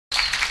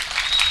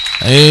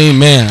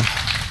Amen.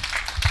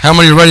 How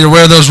many are ready to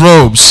wear those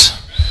robes?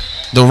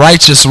 The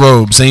righteous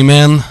robes.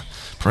 Amen.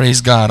 Praise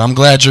God. I'm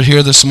glad you're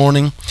here this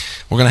morning.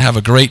 We're going to have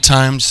a great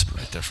time. Just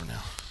right there for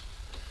now.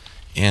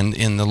 And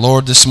in the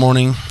Lord this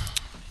morning.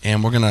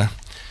 And we're going to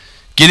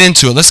get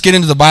into it. Let's get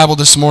into the Bible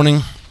this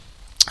morning.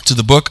 To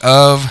the book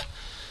of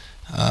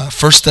 1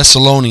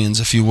 Thessalonians,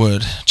 if you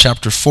would.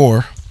 Chapter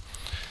 4.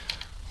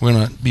 We're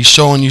going to be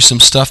showing you some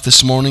stuff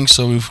this morning.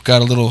 So we've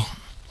got a little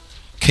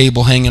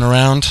cable hanging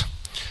around.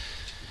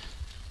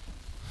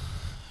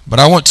 But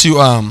I want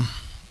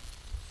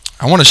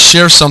to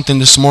share something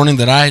this morning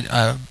that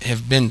I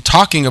have been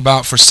talking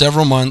about for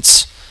several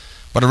months,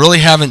 but I really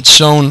haven't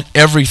shown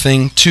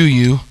everything to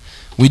you.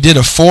 We did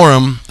a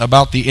forum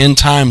about the end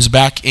times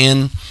back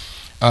in,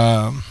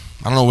 I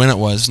don't know when it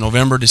was,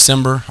 November,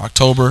 December,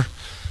 October.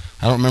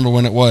 I don't remember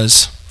when it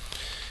was.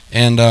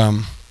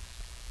 And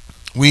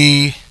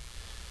we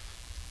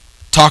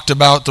talked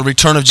about the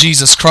return of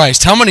Jesus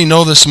Christ. How many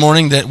know this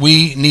morning that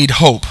we need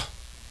hope?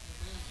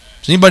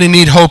 Does anybody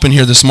need hope in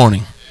here this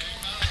morning?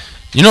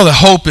 You know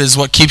that hope is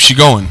what keeps you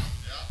going.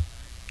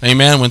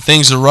 Amen. When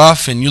things are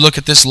rough and you look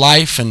at this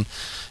life and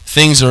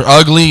things are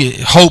ugly,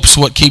 hope's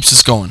what keeps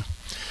us going.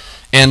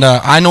 And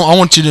I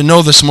want you to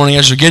know this morning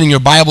as you're getting your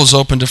Bibles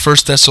open to 1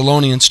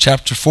 Thessalonians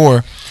chapter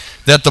 4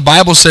 that the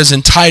Bible says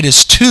in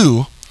Titus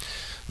 2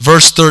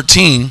 verse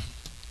 13,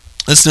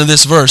 listen to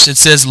this verse. It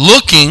says,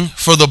 looking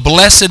for the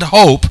blessed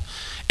hope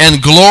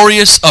and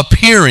glorious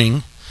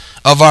appearing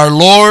of our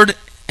Lord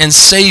and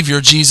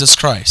Savior Jesus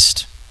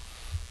Christ.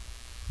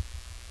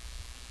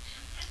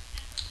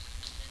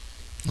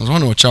 I was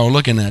wondering what y'all were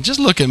looking at. Just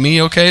look at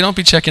me, okay? Don't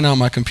be checking out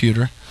my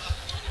computer.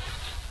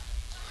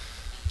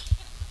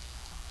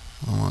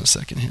 Hold on a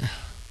second here.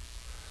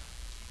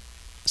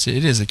 See,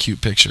 it is a cute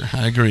picture.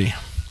 I agree.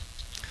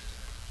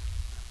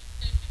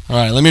 All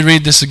right, let me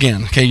read this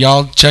again. Okay,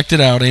 y'all checked it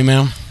out,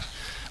 amen?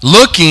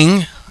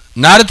 Looking,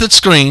 not at the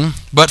screen,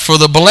 but for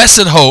the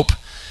blessed hope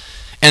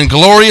and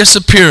glorious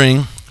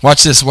appearing.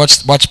 Watch this.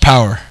 Watch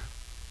power.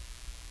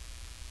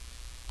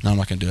 No, I'm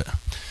not going to do it.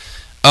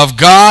 Of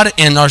God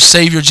and our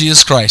Savior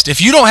Jesus Christ.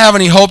 If you don't have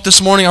any hope this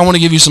morning, I want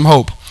to give you some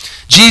hope.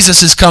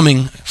 Jesus is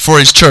coming for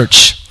His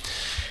church.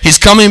 He's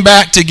coming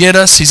back to get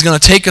us. He's going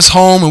to take us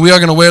home, and we are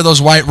going to wear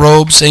those white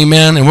robes.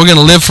 Amen. And we're going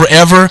to live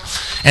forever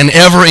and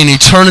ever in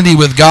eternity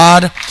with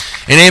God.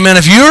 And amen.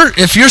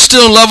 If you're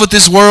still in love with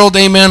this world,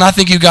 amen, I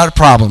think you've got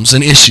problems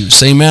and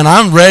issues. Amen.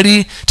 I'm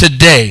ready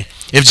today.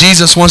 If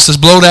Jesus wants to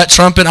blow that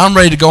trumpet, I'm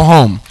ready to go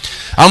home.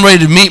 I'm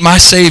ready to meet my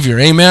Savior.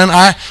 Amen.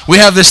 We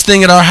have this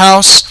thing at our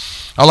house.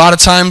 A lot of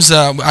times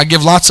I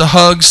give lots of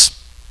hugs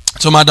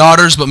to my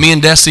daughters, but me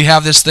and Desi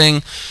have this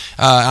thing.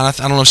 And I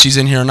don't know if she's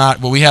in here or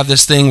not, but we have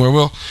this thing where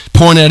we'll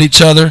point at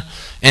each other,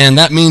 and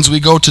that means we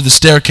go to the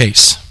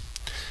staircase.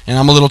 And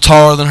I'm a little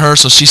taller than her,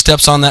 so she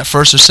steps on that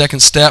first or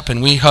second step,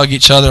 and we hug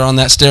each other on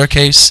that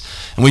staircase,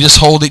 and we just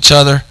hold each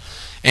other.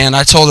 And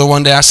I told her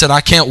one day, I said,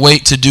 I can't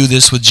wait to do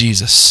this with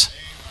Jesus.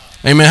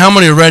 Amen. How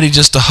many are ready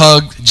just to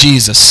hug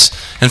Jesus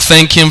and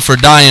thank Him for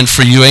dying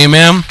for you?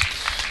 Amen.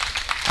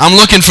 I'm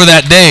looking for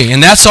that day,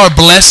 and that's our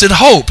blessed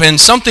hope, and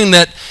something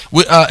that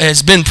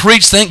has been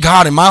preached, thank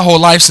God, in my whole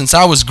life since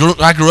I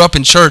grew up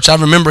in church. I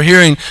remember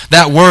hearing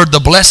that word, the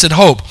blessed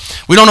hope.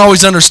 We don't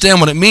always understand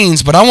what it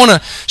means, but I want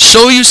to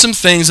show you some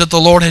things that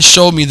the Lord has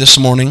showed me this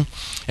morning.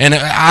 And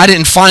I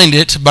didn't find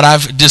it, but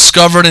I've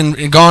discovered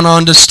and gone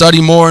on to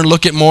study more and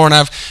look at more, and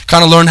I've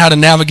kind of learned how to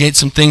navigate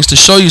some things to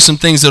show you some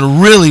things that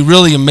are really,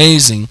 really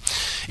amazing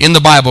in the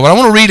Bible. But I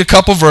want to read a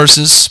couple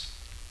verses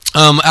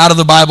out of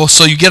the Bible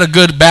so you get a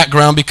good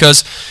background,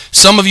 because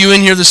some of you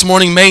in here this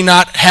morning may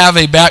not have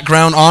a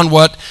background on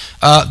what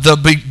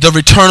the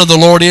return of the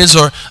Lord is,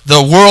 or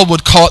the world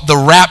would call it the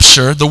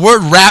rapture. The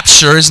word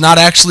rapture is not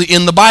actually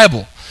in the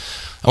Bible,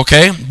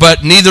 okay?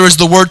 But neither is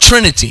the word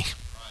Trinity.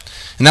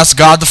 And that's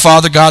God the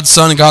Father, God the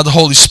Son, and God the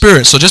Holy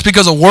Spirit. So just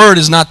because a word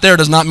is not there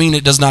does not mean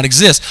it does not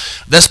exist.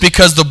 That's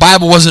because the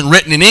Bible wasn't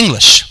written in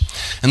English.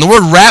 And the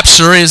word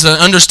rapture is an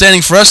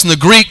understanding for us in the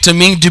Greek to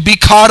mean to be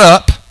caught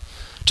up,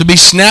 to be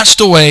snatched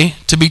away,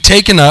 to be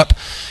taken up.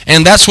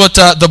 And that's what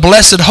the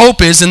blessed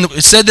hope is. And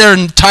it said there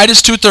in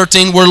Titus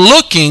 2:13, we're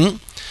looking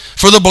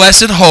for the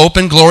blessed hope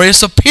and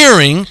glorious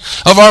appearing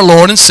of our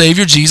Lord and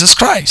Savior Jesus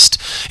Christ.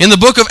 In the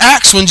book of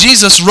Acts, when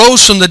Jesus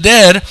rose from the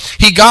dead,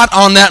 He got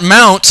on that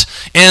mount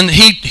and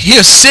he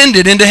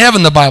ascended into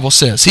heaven, the Bible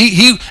says.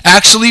 He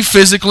actually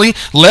physically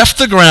left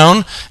the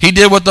ground. He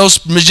did what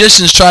those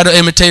magicians try to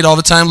imitate all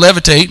the time,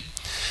 levitate.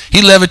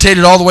 He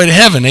levitated all the way to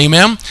heaven,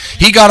 amen?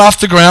 He got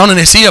off the ground, and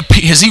as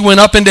he went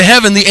up into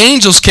heaven, the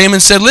angels came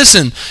and said,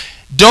 listen,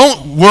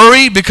 don't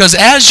worry, because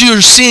as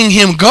you're seeing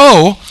Him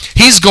go,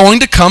 He's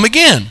going to come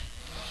again.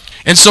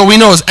 And so we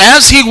know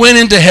as He went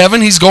into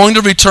heaven, He's going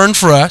to return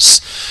for us.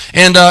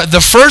 And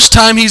the first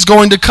time He's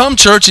going to come,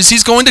 church, is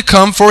He's going to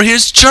come for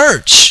His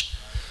church.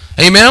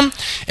 Amen?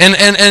 And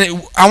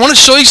I want to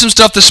show you some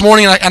stuff this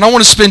morning. I don't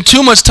want to spend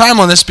too much time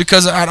on this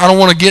because I don't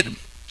want to get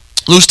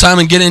lose time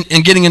in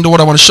getting into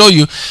what I want to show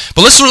you.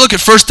 But let's look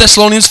at 1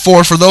 Thessalonians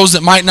 4 for those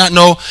that might not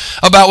know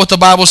about what the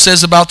Bible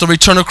says about the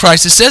return of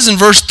Christ. It says in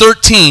verse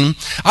 13,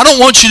 I don't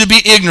want you to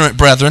be ignorant,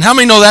 brethren. How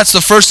many know that's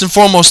the first and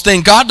foremost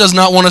thing? God does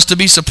not want us to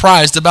be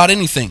surprised about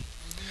anything.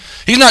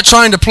 He's not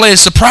trying to play a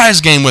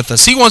surprise game with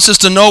us. He wants us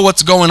to know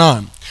what's going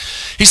on.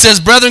 He says,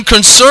 brethren,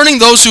 concerning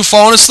those who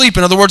fallen asleep,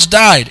 in other words,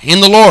 died in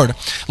the Lord,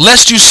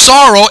 lest you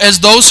sorrow as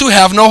those who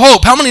have no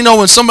hope. How many know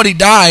when somebody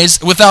dies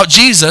without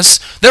Jesus,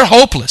 they're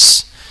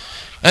hopeless?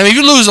 I mean, if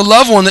you lose a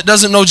loved one that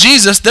doesn't know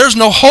Jesus, there's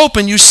no hope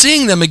in you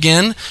seeing them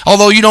again,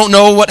 although you don't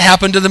know what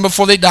happened to them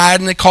before they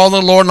died and they called on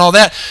the Lord and all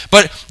that.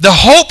 But the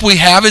hope we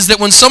have is that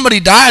when somebody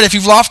died, if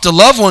you've lost a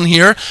loved one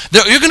here,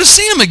 you're going to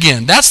see him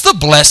again. That's the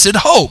blessed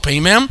hope,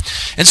 amen?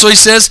 And so he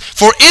says,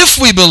 for if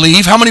we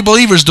believe, how many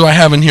believers do I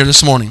have in here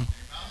this morning?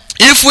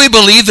 If we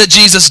believe that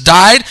Jesus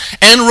died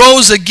and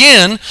rose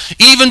again,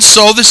 even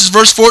so, this is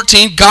verse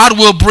 14, God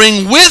will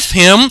bring with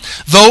him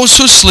those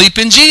who sleep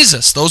in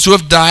Jesus, those who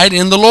have died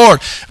in the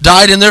Lord,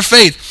 died in their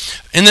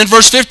faith. And then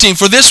verse 15,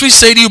 for this we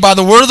say to you by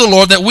the word of the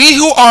Lord, that we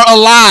who are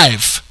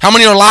alive, how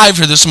many are alive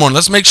here this morning?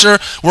 Let's make sure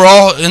we're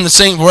all in the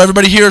same, where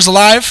everybody here is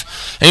alive.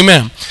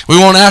 Amen. We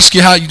won't ask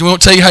you we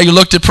won't tell you how you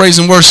looked at praise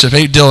and worship,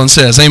 Dylan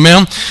says.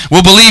 Amen.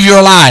 We'll believe you're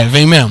alive.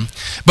 Amen.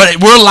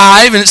 But we're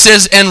alive, and it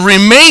says, and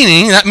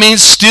remaining, that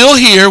means still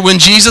here when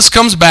Jesus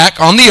comes back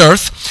on the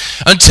earth,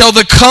 until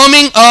the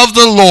coming of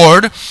the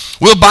Lord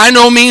will by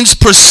no means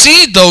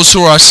precede those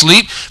who are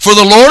asleep, for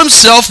the Lord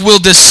himself will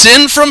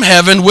descend from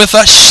heaven with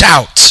a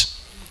shout,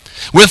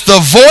 with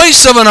the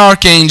voice of an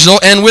archangel,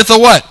 and with a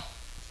what?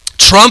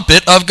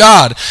 Trumpet of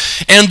God.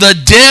 And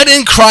the dead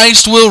in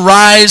Christ will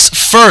rise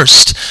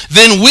first.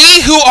 Then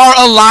we who are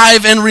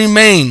alive and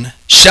remain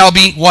shall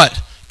be what?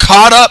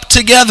 Caught up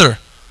together.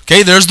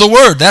 Okay, there's the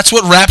word. That's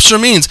what rapture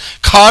means.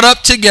 Caught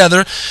up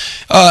together.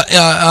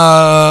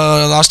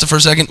 Lost it for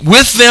a second.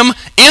 With them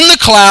in the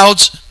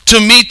clouds to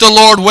meet the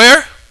Lord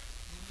where?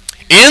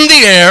 In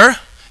the air.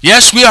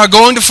 Yes, we are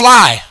going to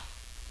fly.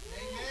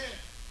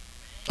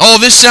 Oh,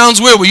 this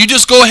sounds weird. Well, you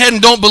just go ahead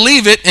and don't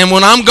believe it, and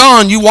when I'm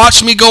gone, you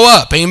watch me go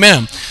up.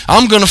 Amen.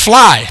 I'm going to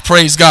fly.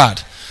 Praise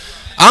God.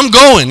 I'm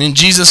going in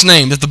Jesus'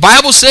 name. If the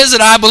Bible says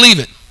it, I believe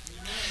it.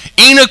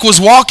 Enoch was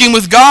walking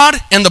with God,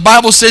 and the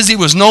Bible says he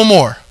was no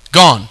more.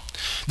 Gone.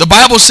 The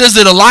Bible says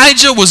that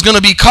Elijah was going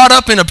to be caught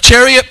up in a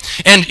chariot,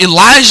 and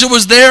Elijah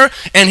was there,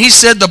 and he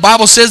said, the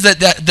Bible says that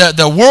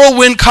the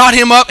whirlwind caught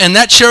him up, and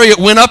that chariot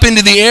went up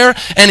into the air,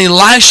 and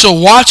Elisha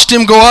watched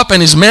him go up,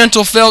 and his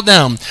mantle fell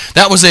down.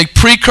 That was a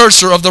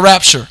precursor of the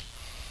rapture.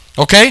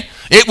 Okay?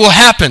 It will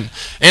happen.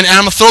 And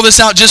I'm going to throw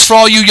this out just for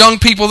all you young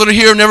people that are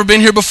here, never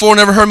been here before,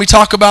 never heard me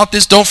talk about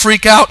this. Don't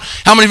freak out.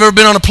 How many have ever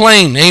been on a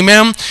plane?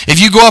 Amen?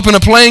 If you go up in a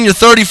plane, you're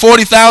 30,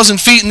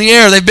 40,000 feet in the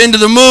air. They've been to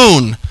the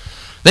moon.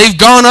 They've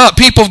gone up.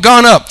 People have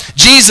gone up.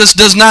 Jesus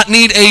does not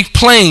need a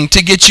plane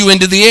to get you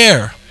into the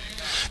air.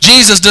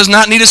 Jesus does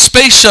not need a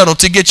space shuttle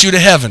to get you to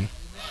heaven.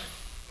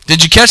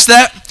 Did you catch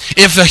that?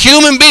 If a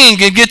human being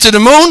can get to the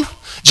moon,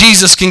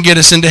 Jesus can get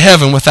us into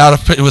heaven without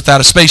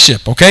a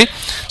spaceship, okay?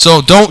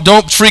 So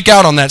don't freak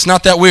out on that. It's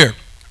not that weird.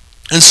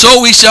 And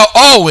so we shall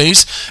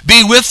always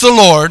be with the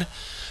Lord.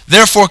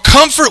 Therefore,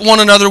 comfort one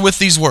another with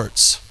these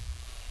words.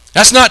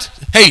 That's not,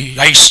 hey,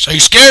 are you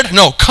scared?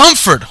 No,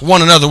 comfort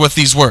one another with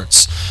these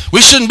words. We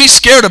shouldn't be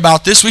scared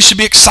about this. We should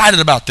be excited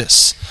about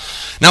this.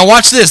 Now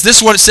watch this. This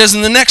is what it says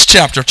in the next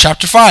chapter,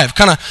 chapter 5.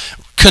 Kind of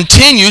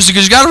continues,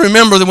 because you got to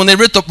remember that when they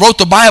wrote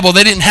the Bible,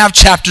 they didn't have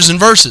chapters and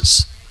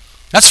verses.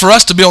 That's for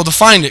us to be able to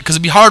find it, because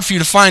it'd be hard for you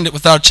to find it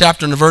without a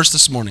chapter and a verse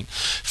this morning.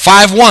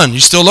 5:1.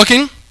 You still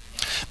looking?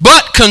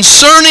 But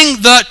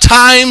concerning the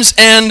times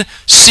and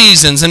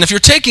seasons. And if you're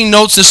taking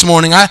notes this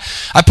morning, I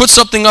put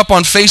something up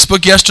on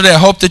Facebook yesterday. I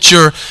hope that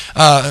you're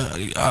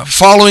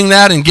following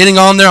that and getting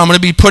on there. I'm going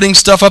to be putting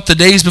stuff up the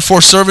days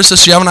before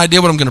services so you have an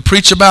idea what I'm going to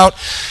preach about.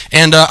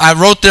 And I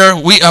wrote there,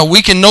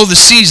 we can know the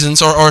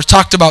seasons, or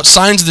talked about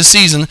signs of the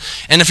season.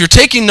 And if you're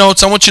taking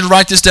notes, I want you to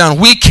write this down.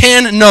 We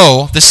can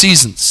know the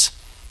seasons.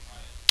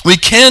 We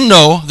can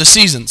know the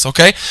seasons,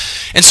 okay?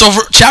 And so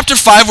for chapter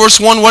 5, verse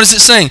 1, what is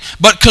it saying?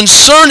 But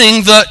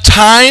concerning the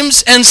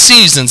times and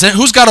seasons. And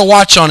who's got a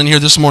watch on in here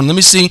this morning? Let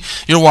me see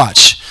your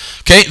watch.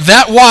 Okay,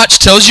 that watch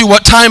tells you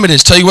what time it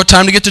is. Tell you what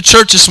time to get to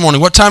church this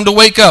morning, what time to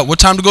wake up, what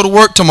time to go to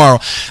work tomorrow.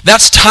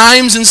 That's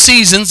times and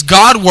seasons.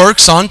 God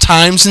works on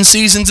times and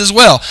seasons as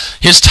well.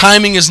 His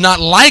timing is not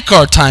like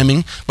our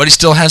timing, but he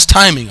still has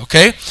timing,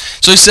 okay?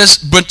 So he says,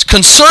 but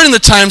concerning the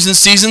times and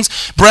seasons,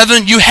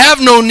 brethren, you have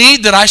no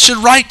need that I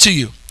should write to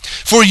you.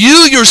 For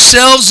you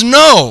yourselves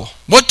know,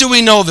 what do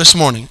we know this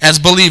morning as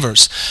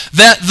believers?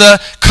 That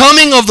the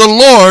coming of the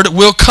Lord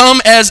will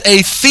come as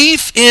a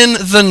thief in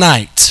the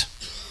night.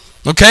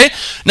 Okay?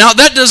 Now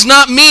that does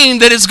not mean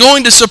that it's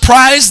going to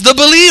surprise the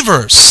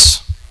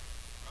believers.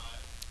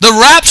 The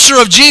rapture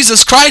of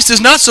Jesus Christ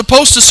is not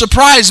supposed to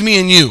surprise me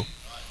and you.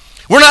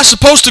 We're not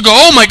supposed to go,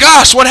 oh my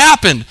gosh, what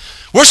happened?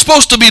 We're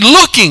supposed to be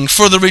looking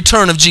for the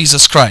return of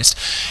Jesus Christ.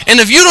 And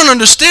if you don't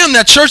understand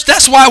that, church,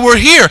 that's why we're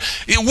here.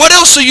 What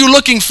else are you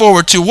looking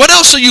forward to? What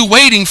else are you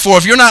waiting for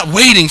if you're not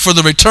waiting for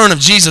the return of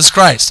Jesus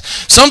Christ?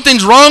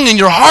 Something's wrong in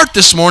your heart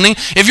this morning.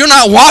 If you're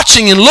not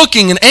watching and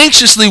looking and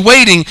anxiously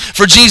waiting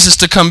for Jesus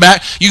to come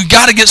back, you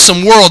got to get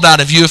some world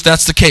out of you if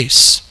that's the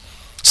case.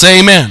 Say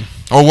amen.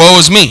 Or woe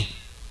is me.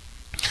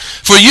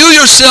 For you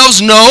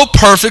yourselves know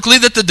perfectly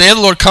that the day of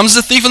the Lord comes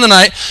as a thief in the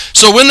night.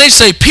 So when they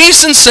say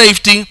peace and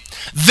safety,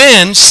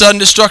 then sudden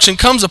destruction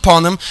comes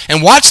upon them.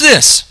 And watch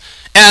this.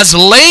 As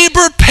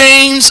labor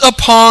pains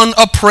upon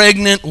a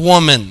pregnant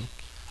woman.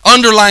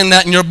 Underline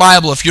that in your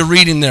Bible if you're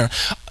reading there.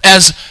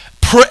 As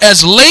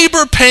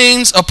labor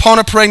pains upon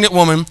a pregnant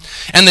woman,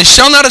 and they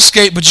shall not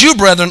escape, but you,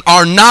 brethren,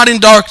 are not in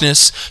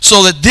darkness,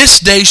 so that this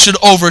day should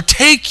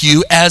overtake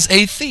you as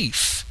a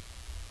thief.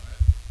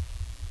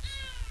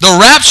 The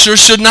rapture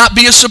should not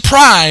be a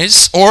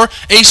surprise or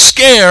a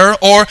scare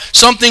or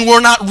something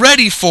we're not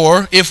ready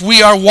for if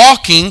we are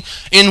walking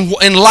in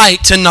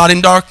light and not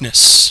in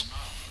darkness.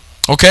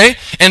 Okay?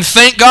 And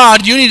thank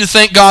God, you need to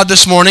thank God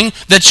this morning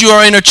that you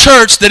are in a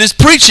church that is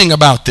preaching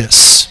about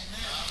this.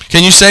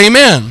 Can you say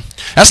amen?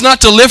 That's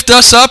not to lift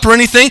us up or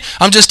anything.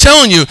 I'm just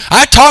telling you,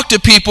 I talk to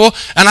people,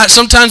 and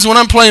sometimes when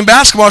I'm playing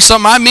basketball or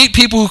something, I meet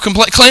people who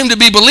claim to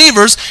be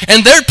believers,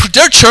 and their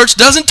church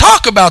doesn't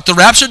talk about the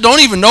rapture, don't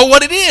even know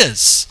what it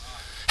is.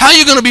 How are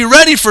you going to be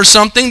ready for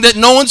something that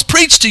no one's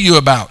preached to you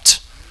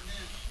about?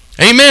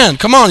 Amen.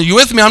 Come on, are you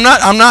with me? I'm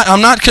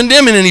not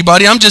condemning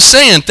anybody. I'm just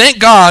saying, thank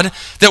God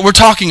that we're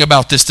talking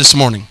about this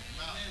morning,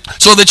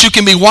 so that you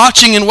can be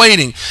watching and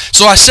waiting.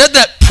 So I said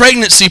that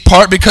pregnancy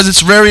part because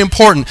it's very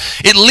important.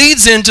 It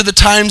leads into the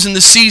times and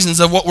the seasons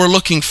of what we're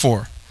looking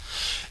for.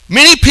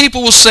 Many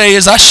people will say,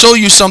 as I show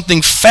you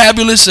something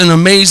fabulous and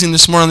amazing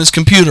this morning on this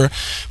computer,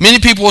 many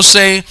people will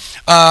say,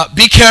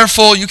 be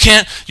careful, you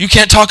can't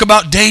talk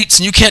about dates,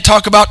 and you can't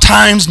talk about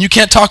times, and you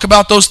can't talk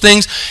about those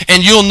things,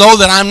 and you'll know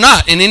that I'm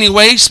not in any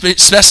way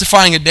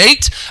specifying a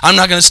date. I'm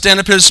not going to stand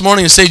up here this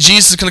morning and say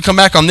Jesus is going to come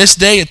back on this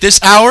day at this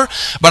hour,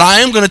 but I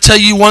am going to tell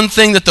you one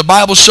thing that the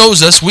Bible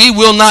shows us. We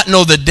will not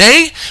know the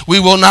day, we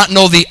will not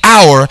know the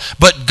hour,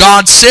 but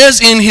God says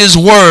in His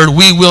Word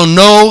we will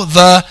know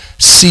the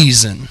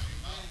season.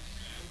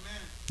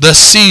 The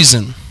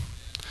season.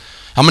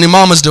 How many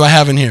mamas do I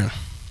have in here?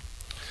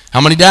 How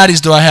many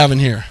daddies do I have in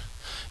here?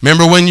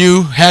 Remember when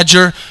you had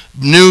your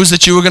news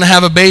that you were going to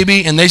have a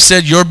baby and they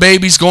said your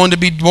baby's going to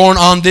be born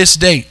on this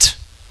date?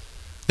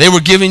 They were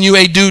giving you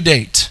a due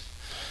date.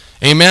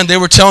 Amen. They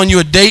were telling you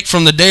a date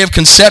from the day of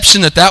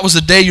conception that was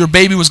the day your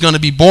baby was going to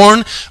be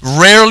born.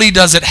 Rarely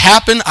does it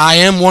happen. I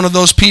am one of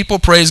those people.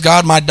 Praise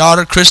God. My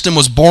daughter Kristen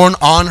was born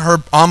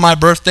on my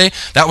birthday.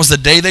 That was the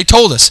day they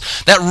told us.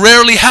 That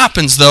rarely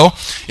happens though.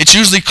 It's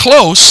usually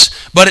close,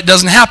 but it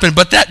doesn't happen.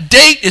 But that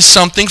date is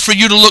something for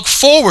you to look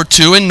forward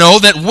to and know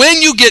that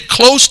when you get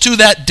close to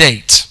that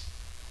date,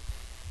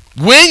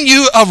 when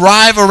you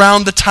arrive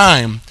around the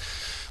time,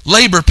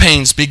 labor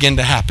pains begin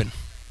to happen.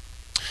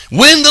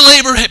 When the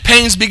labor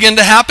pains begin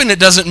to happen, it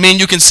doesn't mean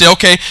you can say,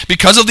 okay,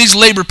 because of these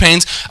labor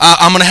pains,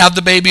 I'm going to have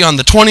the baby on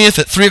the 20th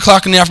at 3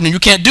 o'clock in the afternoon. You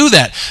can't do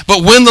that.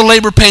 But when the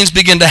labor pains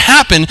begin to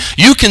happen,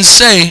 you can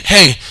say,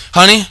 hey,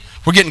 honey,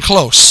 we're getting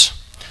close.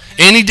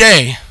 Any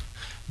day,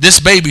 this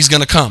baby's going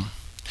to come.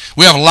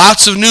 We have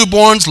lots of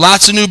newborns,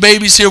 lots of new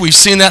babies here. We've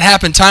seen that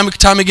happen time and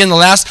time again. The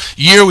last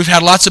year, we've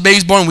had lots of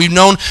babies born. We've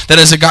known that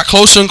as it got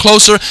closer and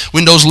closer,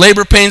 when those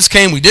labor pains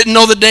came, we didn't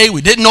know the day,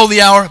 we didn't know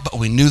the hour, but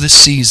we knew the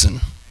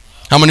season.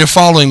 How many are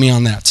following me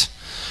on that?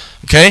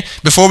 Okay?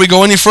 Before we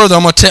go any further,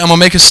 I'm going to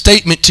make a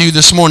statement to you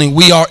this morning.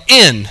 We are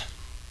in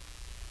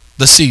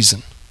the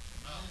season.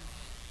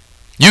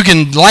 You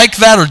can like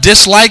that or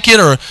dislike it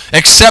or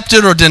accept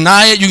it or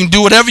deny it. You can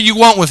do whatever you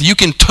want with it. You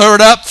can tear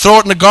it up, throw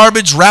it in the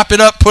garbage, wrap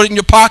it up, put it in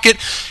your pocket.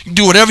 You can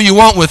do whatever you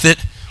want with it.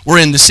 We're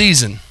in the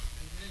season.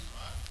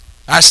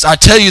 I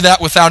tell you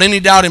that without any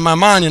doubt in my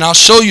mind, and I'll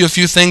show you a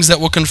few things that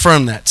will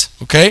confirm that.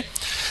 Okay?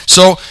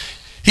 So,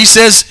 he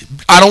says,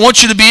 I don't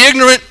want you to be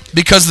ignorant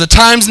because of the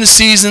times and the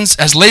seasons,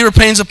 as labor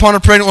pains upon a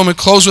pregnant woman.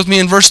 Close with me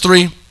in verse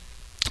 3.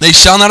 They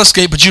shall not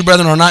escape, but you,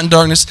 brethren, are not in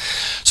darkness,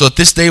 so that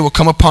this day will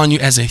come upon you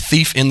as a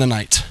thief in the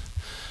night.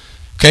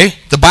 Okay?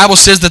 The Bible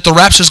says that the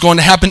rapture is going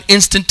to happen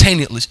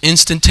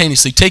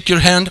instantaneously. Take your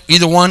hand,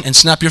 either one, and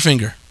snap your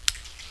finger.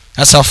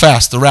 That's how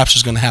fast the rapture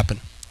is going to happen.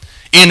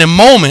 In a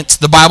moment,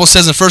 the Bible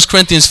says in 1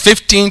 Corinthians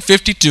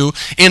 15:52,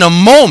 in a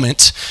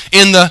moment,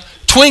 in the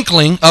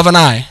twinkling of an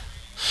eye,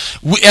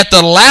 at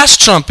the last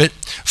trumpet,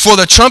 for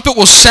the trumpet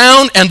will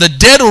sound, and the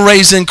dead will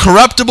raise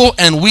incorruptible,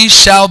 and we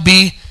shall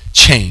be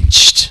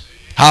changed.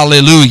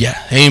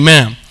 Hallelujah.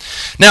 Amen.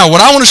 Now,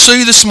 what I want to show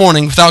you this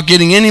morning, without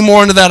getting any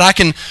more into that, I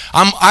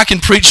can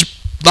preach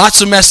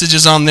lots of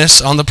messages on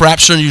this, on the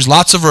rapture, and use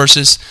lots of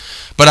verses,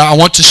 but I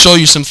want to show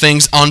you some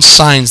things on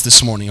signs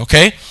this morning,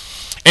 okay?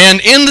 And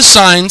in the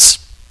signs,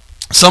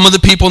 some of the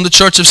people in the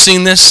church have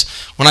seen this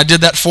when I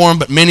did that for them,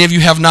 but many of you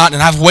have not,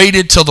 and I've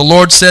waited till the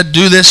Lord said,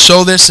 do this,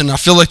 show this, and I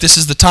feel like this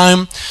is the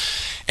time.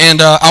 And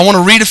I want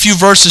to read a few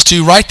verses to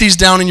you. Write these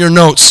down in your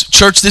notes.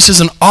 Church, this is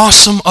an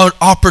awesome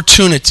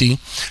opportunity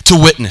to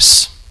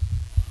witness.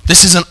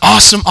 This is an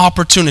awesome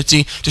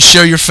opportunity to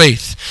share your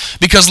faith.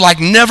 Because like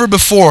never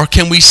before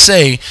can we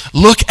say,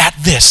 look at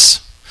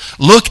this,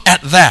 look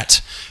at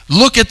that.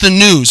 Look at the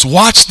news,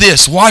 watch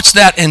this, watch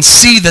that, and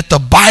see that the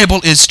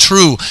Bible is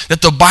true,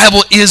 that the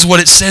Bible is what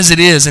it says it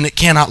is, and it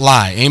cannot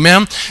lie.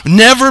 Amen?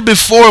 Never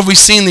before have we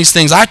seen these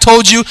things. I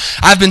told you,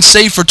 I've been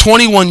saved for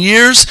 21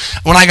 years.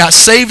 When I got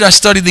saved, I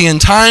studied the end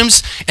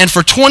times, and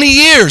for 20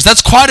 years,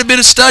 that's quite a bit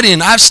of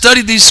studying. I've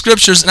studied these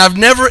scriptures, and I've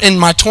never in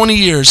my 20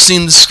 years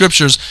seen the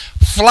scriptures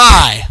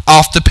fly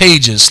off the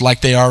pages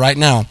like they are right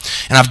now.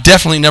 And I've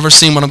definitely never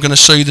seen what I'm going to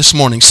show you this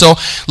morning. So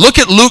look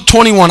at Luke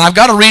 21. I've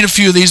got to read a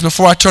few of these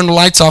before I turn the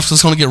lights off, so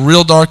it's going to get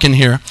real dark in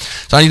here.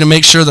 So I need to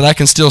make sure that I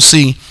can still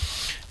see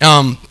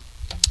to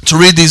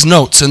read these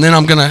notes. And then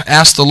I'm going to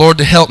ask the Lord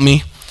to help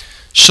me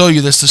show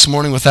you this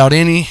morning without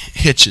any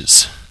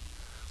hitches,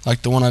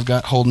 like the one I've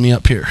got holding me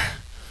up here.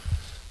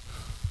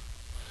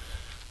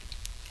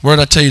 Where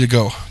did I tell you to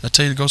go? Did I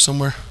tell you to go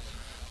somewhere?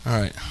 All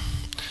right.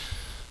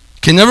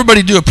 Can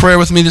everybody do a prayer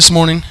with me this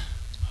morning?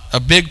 A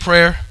big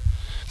prayer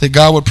that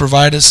God would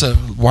provide us a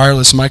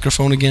wireless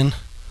microphone again.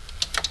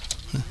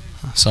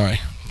 Sorry,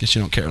 guess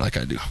you don't care like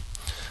I do.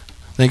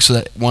 Thanks for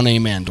that one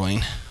amen,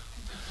 Dwayne.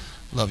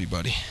 Love you,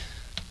 buddy.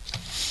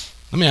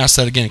 Let me ask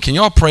that again. Can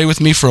you all pray with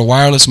me for a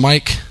wireless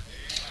mic?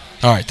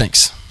 All right,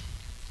 thanks.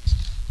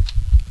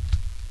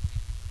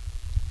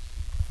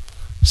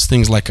 This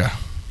thing's like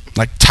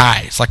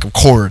tie. It's like a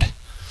cord.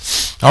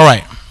 All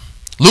right.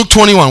 Luke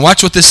 21.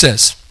 Watch what this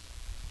says.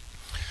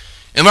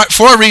 And right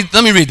before I read,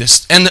 let me read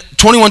this. And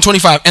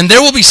 21:25. And there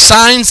will be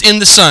signs in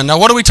the sun. Now,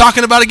 what are we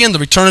talking about again? The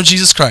return of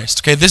Jesus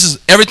Christ. Okay, this is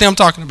everything I'm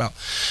talking about.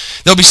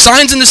 There'll be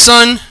signs in the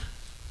sun.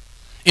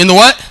 In the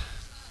what?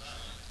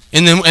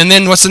 And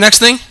then what's the next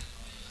thing?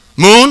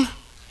 Moon.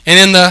 And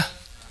in the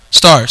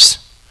stars.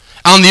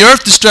 On the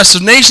earth, distress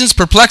of nations,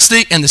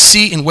 perplexity, and the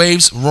sea and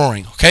waves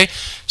roaring. Okay?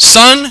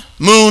 Sun,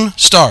 moon,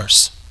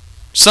 stars.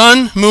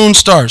 Sun, moon,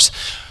 stars.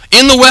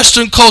 In the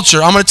Western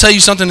culture, I'm going to tell you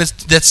something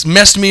that's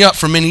messed me up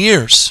for many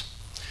years.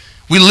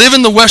 We live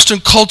in the Western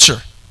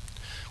culture.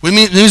 It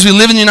means we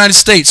live in the United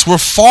States. We're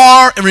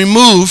far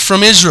removed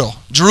from Israel,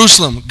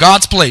 Jerusalem,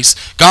 God's place,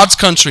 God's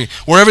country,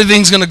 where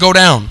everything's going to go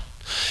down.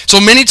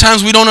 So many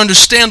times we don't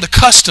understand the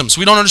customs.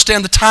 We don't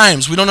understand the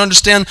times. We don't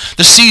understand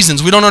the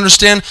seasons. We don't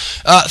understand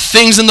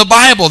things in the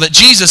Bible that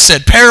Jesus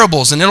said,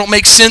 parables, and they don't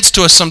make sense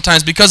to us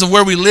sometimes because of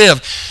where we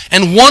live.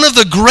 And one of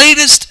the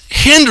greatest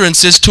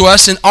hindrances to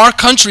us in our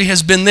country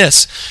has been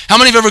this. How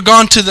many have ever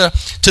gone to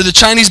the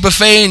Chinese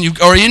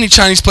buffet or any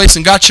Chinese place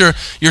and got your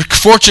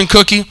fortune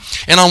cookie?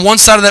 And on one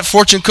side of that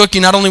fortune cookie,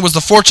 not only was the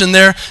fortune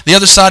there, the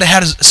other side it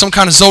had some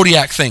kind of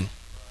zodiac thing.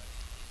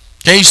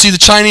 Okay, you see the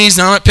Chinese,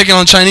 now I'm not picking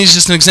on Chinese,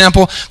 just an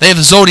example, they have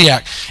the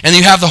zodiac, and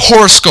you have the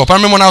horoscope. I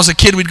remember when I was a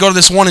kid, we'd go to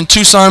this one in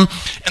Tucson,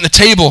 and the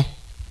table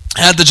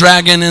had the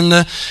dragon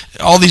and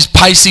all these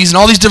Pisces and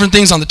all these different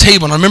things on the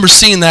table, and I remember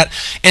seeing that,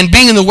 and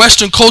being in the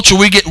Western culture,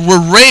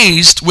 we're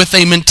raised with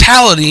a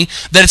mentality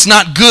that it's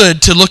not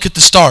good to look at the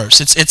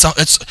stars. It's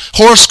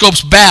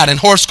horoscope's bad, and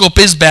horoscope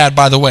is bad,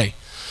 by the way.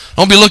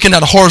 Don't be looking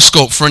at a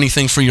horoscope for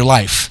anything for your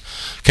life,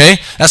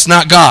 okay? That's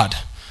not God.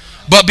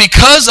 But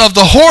because of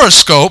the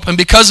horoscope and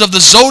because of the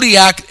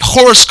zodiac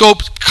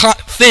horoscope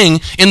thing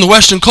in the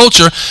Western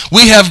culture,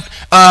 we have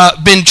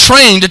been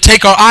trained to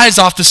take our eyes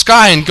off the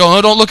sky and go,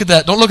 oh, don't look at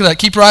that, don't look at that,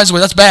 keep your eyes away,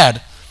 that's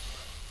bad.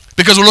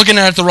 Because we're looking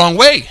at it the wrong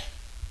way.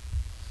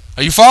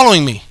 Are you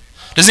following me?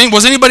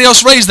 Was anybody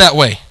else raised that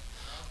way?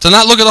 To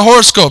not look at the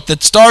horoscope,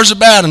 that stars are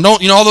bad and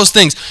don't, all those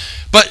things.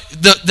 But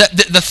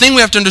the thing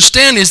we have to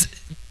understand is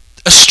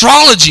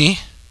astrology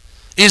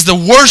is the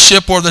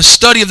worship or the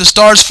study of the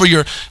stars for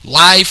your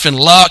life and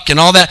luck and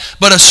all that.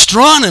 But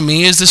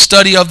astronomy is the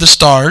study of the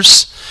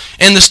stars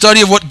and the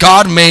study of what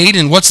God made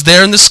and what's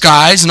there in the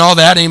skies and all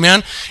that,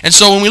 amen? And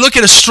so when we look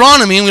at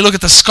astronomy and we look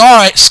at the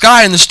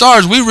sky and the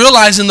stars, we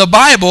realize in the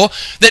Bible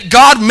that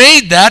God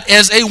made that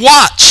as a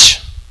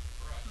watch,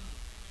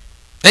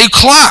 a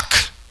clock,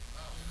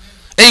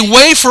 a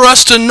way for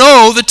us to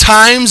know the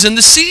times and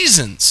the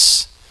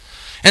seasons.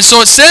 And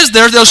so it says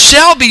there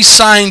shall be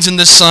signs in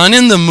the sun,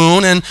 in the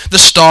moon, and the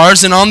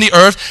stars, and on the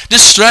earth,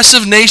 distress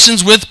of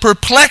nations with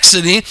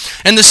perplexity,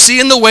 and the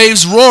sea and the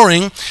waves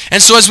roaring. And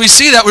so as we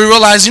see that, we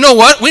realize, you know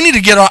what? We need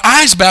to get our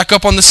eyes back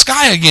up on the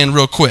sky again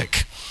real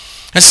quick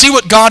and see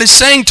what God is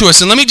saying to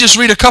us. And let me just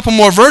read a couple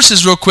more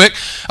verses real quick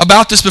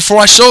about this before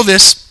I show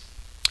this.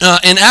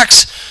 In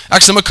Acts,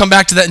 actually I'm going to come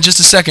back to that in just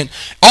a second.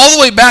 All the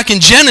way back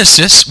in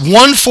Genesis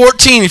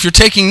 1:14, if you're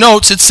taking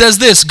notes, it says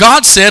this.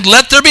 God said,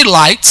 let there be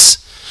lights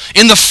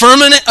in the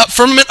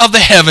firmament of the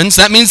heavens,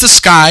 that means the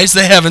skies,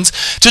 the heavens,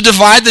 to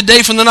divide the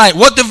day from the night.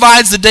 What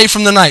divides the day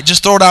from the night?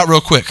 Just throw it out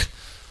real quick.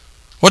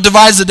 What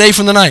divides the day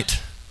from the night?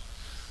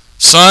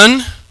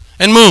 Sun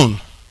and moon.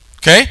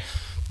 Okay?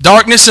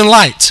 Darkness and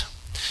light.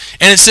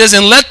 And it says,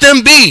 and let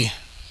them be.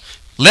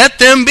 Let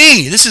them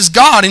be. This is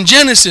God in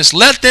Genesis.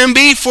 Let them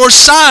be for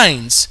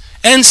signs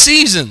and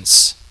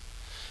seasons,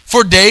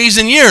 for days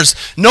and years.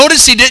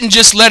 Notice he didn't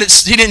just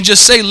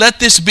say let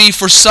this be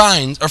for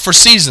signs or for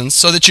seasons,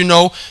 so that you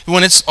know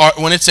when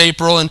it's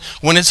April and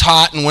when it's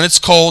hot and when it's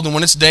cold and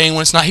when it's day and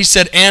when it's not. He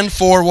said, and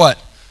for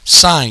what?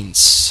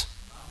 Signs.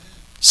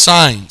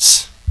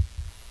 Signs.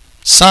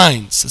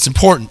 Signs. It's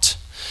important.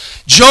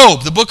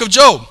 Job, the book of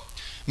Job.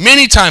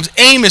 Many times,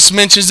 Amos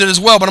mentions it as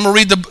well, but I'm going to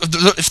read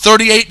the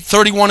 38,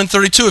 31, and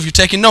 32. If you're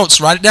taking notes,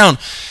 write it down.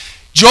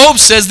 Job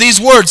says these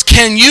words,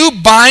 can you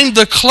bind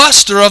the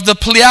cluster of the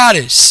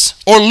Pleiades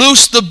or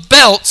loose the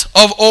belt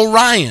of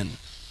Orion?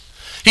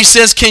 He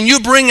says, can you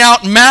bring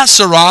out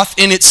Maseroth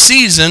in its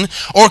season,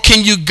 or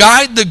can you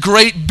guide the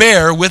great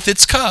bear with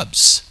its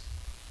cubs?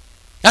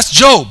 That's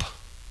Job.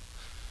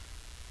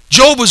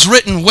 Job was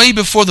written way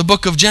before the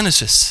book of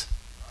Genesis.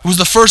 It was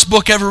the first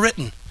book ever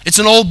written. It's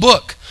an old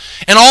book.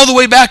 And all the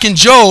way back in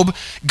Job,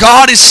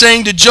 God is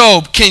saying to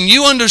Job, can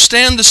you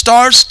understand the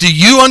stars? Do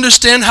you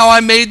understand how I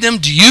made them?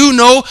 Do you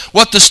know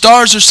what the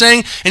stars are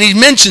saying? And he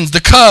mentions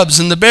the cubs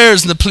and the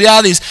bears and the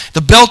Pleiades,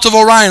 the belt of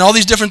Orion, all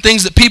these different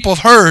things that people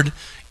have heard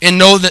and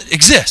know that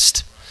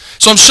exist.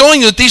 So I'm showing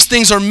you that these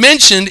things are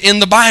mentioned in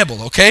the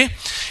Bible, okay?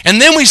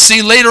 And then we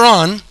see later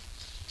on,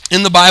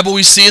 in the Bible,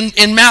 we see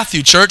in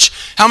Matthew, church.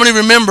 How many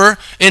remember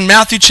in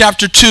Matthew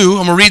chapter 2,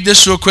 I'm going to read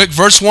this real quick,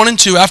 verse 1 and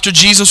 2. After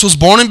Jesus was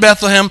born in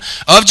Bethlehem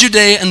of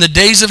Judea in the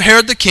days of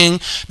Herod the king,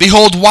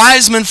 behold,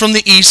 wise men from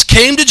the east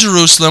came to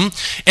Jerusalem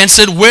and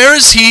said, where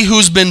is he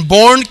who's been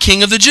born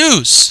king of the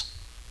Jews?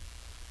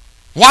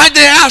 Why'd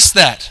they ask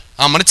that?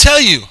 I'm going to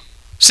tell you. It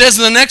says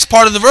in the next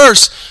part of the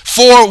verse,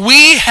 for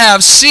we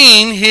have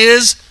seen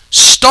his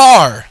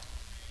star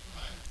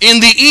in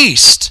the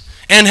east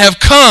and have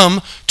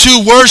come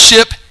to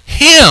worship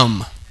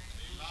him,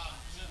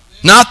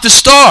 not the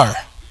star.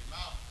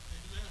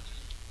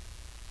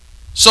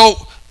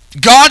 So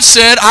God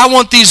said, I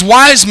want these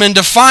wise men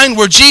to find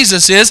where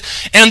Jesus is,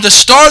 and the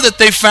star that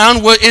they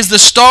found is the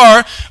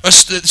star.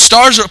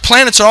 Stars or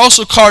planets are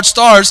also called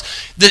stars.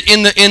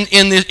 In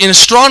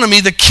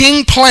astronomy, the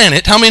king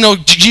planet. How many know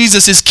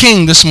Jesus is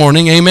king this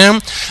morning?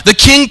 Amen. The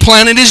king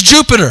planet is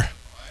Jupiter.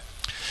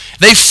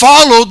 They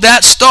followed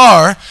that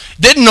star.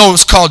 Didn't know it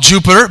was called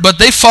Jupiter, but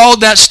they followed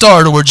that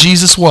star to where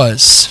Jesus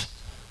was.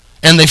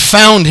 And they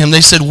found him.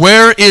 They said,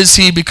 where is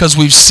he? Because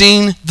we've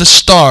seen the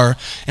star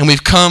and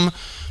we've come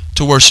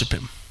to worship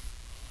him.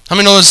 How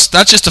many know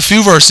that's just a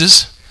few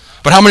verses?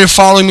 But how many are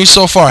following me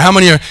so far? How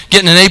many are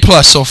getting an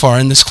A+ so far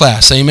in this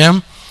class?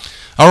 Amen?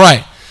 All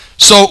right.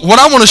 So what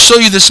I want to show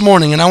you this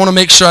morning, and I want to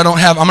make sure I'm going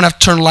to have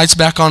to turn the lights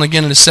back on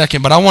again in a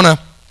second, but I want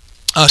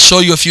to show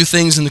you a few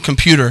things in the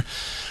computer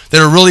that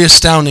are really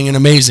astounding and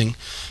amazing.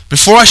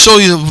 Before I show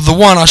you the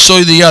one, I'll show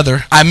you the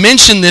other. I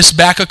mentioned this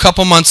back a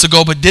couple months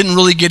ago, but didn't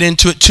really get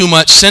into it too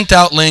much. Sent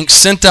out links,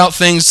 sent out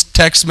things,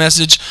 text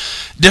message,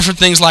 different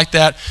things like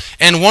that.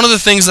 And one of the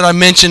things that I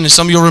mentioned, and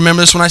some of you will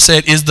remember this when I say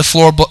it, is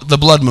the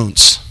blood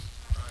moons.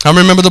 I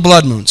remember the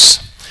blood moons.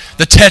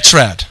 The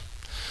tetrad.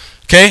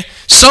 Okay?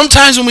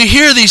 Sometimes when we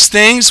hear these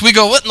things, we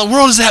go, what in the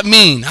world does that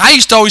mean? I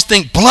used to always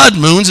think blood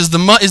moons, is the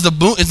moon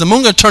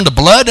going to turn to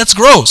blood? That's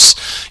gross.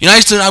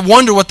 I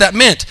wonder what that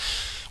meant.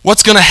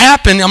 What's going to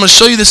happen, I'm going to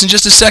show you this in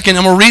just a second.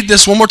 I'm going to read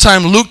this one more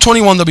time. Luke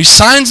 21, there'll be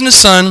signs in the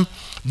sun,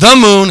 the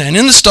moon, and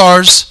in the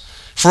stars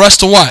for us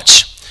to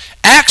watch.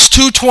 Acts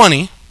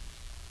 2:20,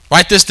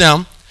 write this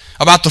down,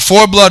 about the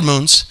 4 blood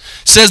moons,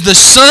 says the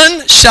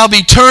sun shall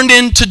be turned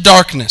into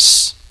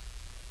darkness.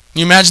 Can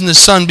you imagine the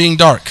sun being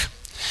dark?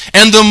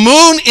 And the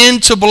moon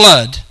into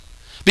blood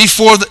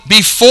before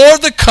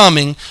the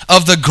coming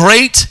of the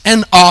great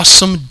and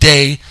awesome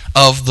day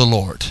of the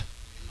Lord.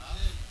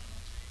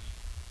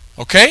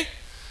 Okay?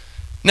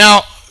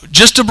 Now,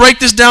 just to break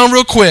this down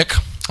real quick,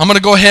 I'm going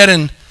to go ahead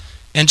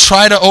and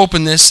try to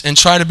open this and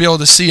try to be able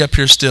to see up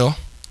here still.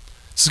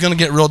 This is going to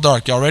get real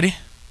dark. Y'all ready?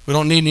 We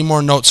don't need any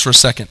more notes for a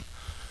second.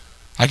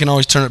 I can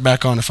always turn it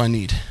back on if I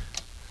need.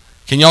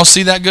 Can y'all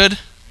see that good?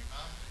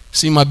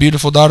 See my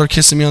beautiful daughter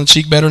kissing me on the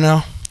cheek better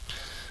now?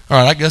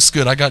 All right, that's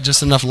good. I got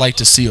just enough light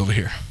to see over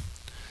here.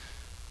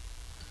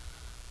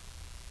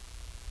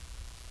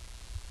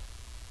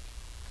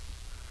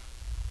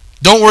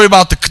 Don't worry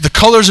about the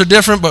colors are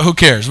different, but who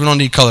cares? We don't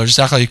need colors. Just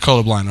act like you're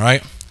colorblind, all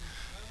right?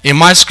 In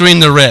my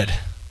screen, they're red.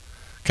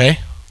 Okay?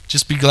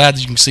 Just be glad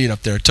that you can see it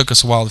up there. It took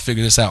us a while to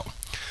figure this out.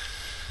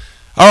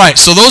 All right,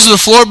 so those are the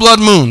 4 blood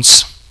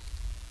moons.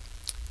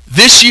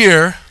 This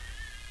year,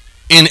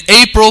 in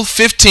April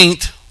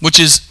 15th, which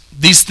is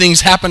these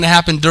things happen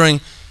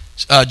during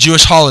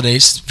Jewish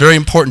holidays, very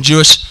important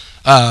Jewish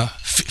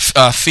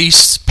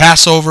feasts,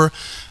 Passover,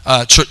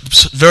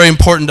 very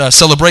important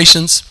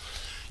celebrations.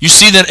 You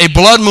see that a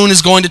blood moon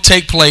is going to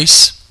take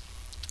place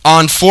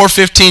on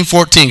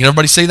 4/15/14. Can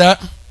everybody see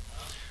that?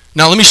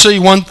 Now let me show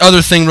you one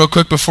other thing real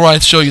quick before I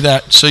show you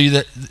that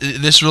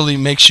this really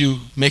make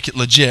it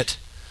legit.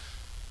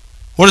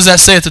 What does that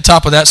say at the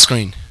top of that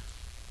screen?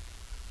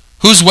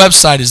 Whose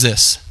website is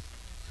this?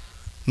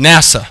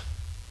 NASA.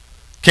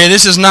 Okay,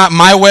 this is not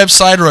my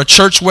website or a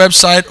church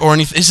website or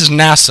anything. This is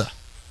NASA.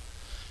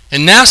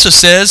 And NASA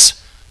says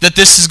that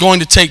this is going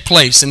to take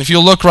place. And if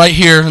you'll look right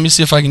here, let me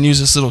see if I can use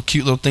this little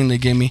cute little thing they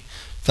gave me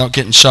without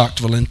getting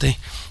shocked, Valente.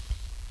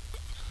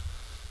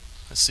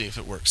 Let's see if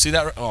it works. See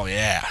that? Oh,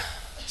 yeah.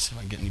 Let's see if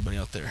I can get anybody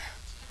out there.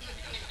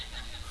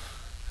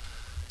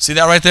 See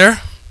that right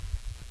there?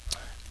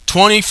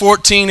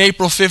 2014,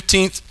 April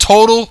 15th,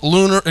 total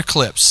lunar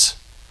eclipse.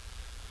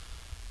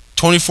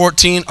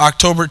 2014,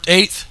 October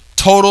 8th,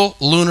 total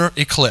lunar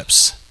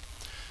eclipse.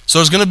 So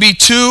there's going to be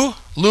 2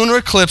 lunar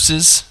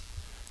eclipses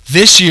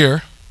this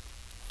year.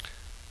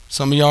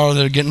 Some of y'all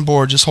that are getting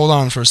bored, just hold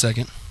on for a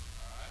second.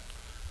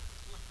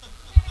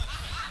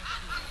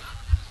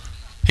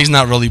 He's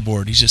not really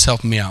bored. He's just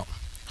helping me out.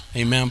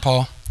 Amen,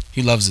 Paul?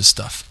 He loves this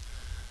stuff.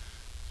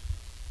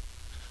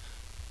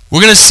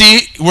 We're going to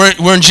see,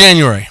 we're in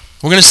January.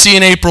 We're going to see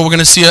in April, we're going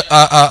to see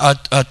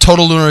a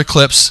total lunar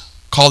eclipse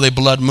called a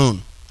blood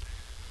moon.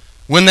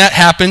 When that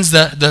happens,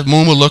 the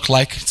moon will look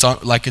like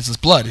it's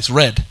blood. It's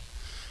red.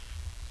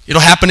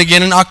 It'll happen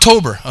again in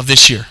October of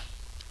this year.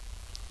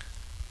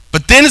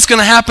 But then it's going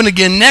to happen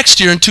again next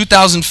year in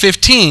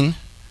 2015,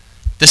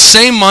 the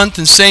same month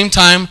and same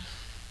time,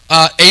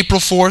 April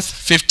 4th,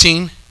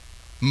 15,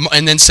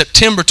 and then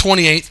September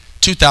 28th,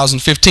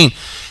 2015.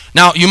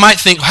 Now, you might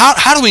think,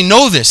 how do we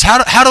know this?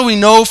 How do we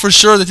know for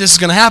sure that this is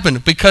going to happen?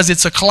 Because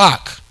it's a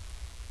clock.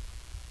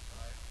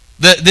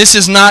 This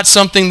is not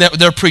something that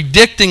they're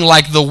predicting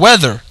like the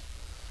weather.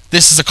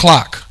 This is a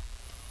clock.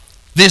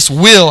 This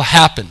will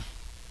happen.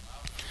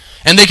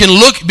 And they can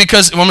look,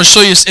 because I'm going to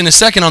show you in a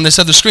second on this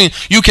other screen,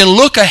 you can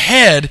look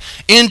ahead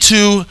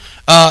into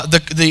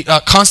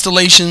the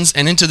constellations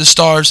and into the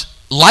stars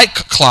like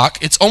a clock.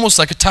 It's almost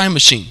like a time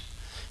machine.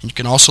 And you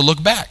can also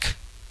look back.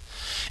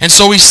 And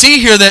so we see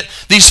here that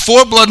these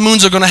 4 blood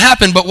moons are going to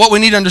happen, but what we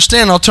need to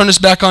understand, I'll turn this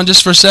back on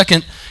just for a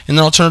second, and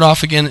then I'll turn it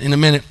off again in a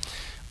minute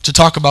to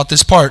talk about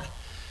this part.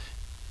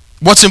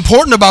 What's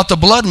important about the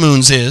blood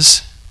moons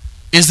is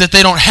that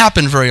they don't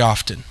happen very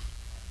often.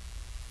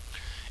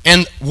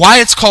 And why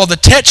it's called the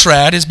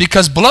tetrad is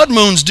because blood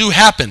moons do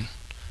happen,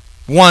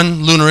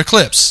 1 lunar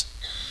eclipse.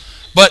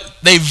 But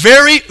they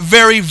very,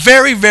 very,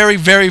 very, very,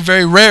 very,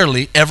 very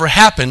rarely ever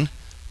happen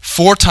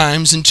 4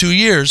 times in 2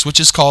 years, which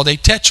is called a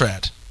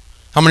tetrad.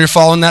 How many are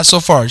following that so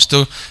far? You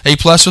still A+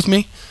 with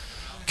me?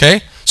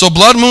 Okay. So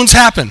blood moons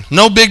happen.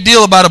 No big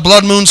deal about a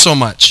blood moon so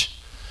much.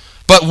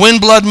 But when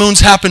blood moons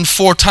happen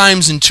 4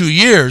 times in 2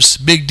 years,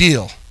 big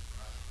deal.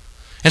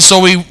 And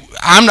so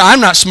I'm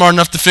not smart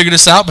enough to figure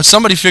this out, but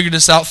somebody figured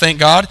this out, thank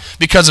God,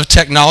 because of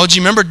technology.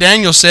 Remember,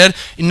 Daniel said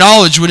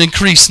knowledge would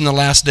increase in the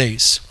last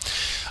days.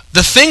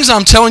 The things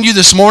I'm telling you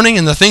this morning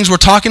and the things we're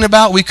talking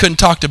about, we couldn't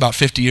talk about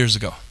 50 years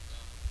ago.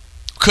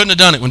 Couldn't have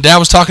done it. When Dad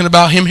was talking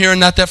about him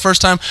hearing that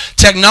first time,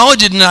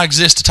 technology did not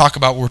exist to talk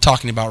about what we're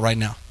talking about right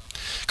now.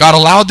 God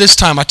allowed this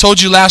time. I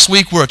told you last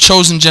week we're a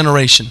chosen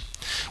generation.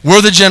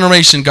 We're the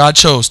generation God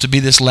chose to be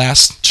this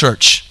last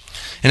church.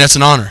 And that's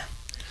an honor.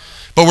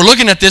 But we're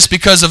looking at this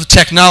because of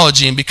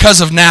technology and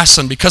because of NASA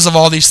and because of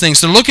all these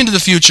things. They're looking to the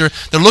future.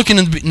 They're looking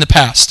in the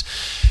past.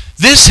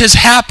 This has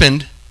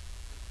happened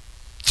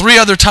 3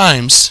 other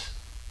times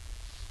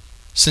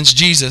since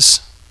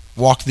Jesus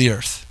walked the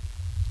earth.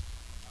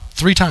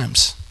 3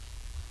 times.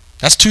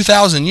 That's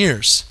 2,000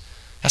 years.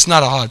 That's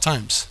not a lot of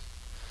times.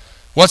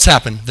 What's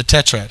happened? The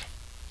tetrad.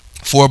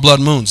 4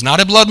 blood moons.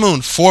 Not a blood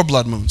moon, 4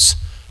 blood moons.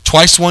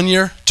 Twice 1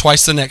 year,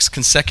 twice the next,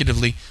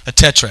 consecutively, a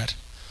tetrad.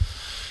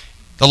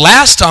 The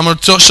last time, I'm going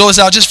to show this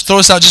out, just throw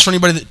this out just for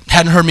anybody that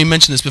hadn't heard me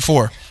mention this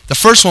before. The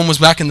first one was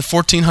back in the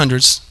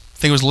 1400s. I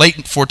think it was late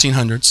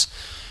 1400s,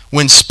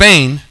 when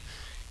Spain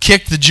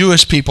kicked the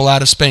Jewish people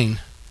out of Spain.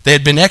 They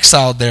had been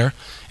exiled there,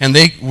 and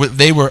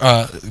they were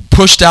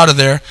pushed out of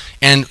there.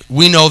 And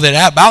we know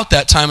that about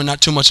that time, and not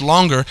too much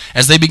longer,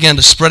 as they began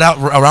to spread out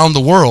around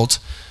the world,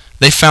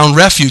 they found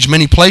refuge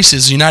many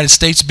places, the United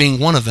States being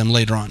one of them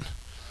later on.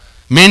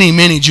 Many,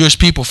 many Jewish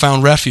people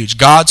found refuge.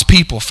 God's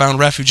people found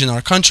refuge in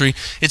our country.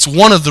 It's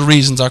one of the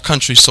reasons our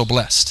country is so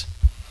blessed,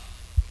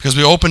 because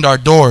we opened our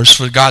doors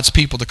for God's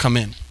people to come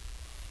in.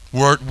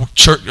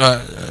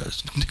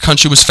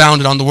 Country was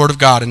founded on the Word of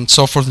God, and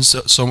so forth and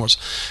so forth.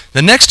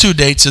 The next 2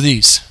 dates are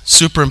these,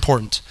 super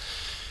important.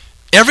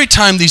 Every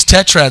time these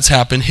tetrads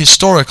happen,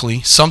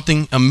 historically,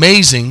 something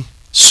amazing,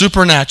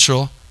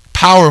 supernatural,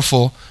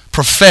 powerful,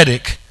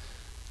 prophetic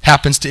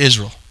happens to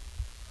Israel.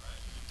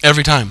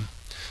 Every time.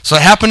 So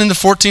it happened in the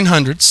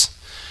 1400s.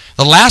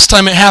 The last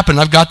time it happened,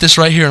 I've got this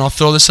right here, and I'll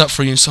throw this up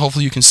for you, so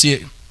hopefully you can see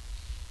it.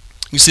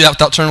 You see that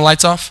without turning the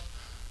lights off?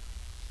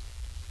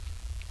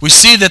 We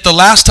see that the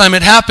last time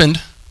it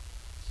happened,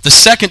 the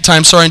second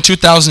time, in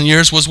 2,000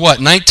 years, was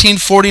what?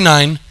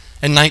 1949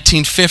 and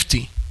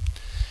 1950.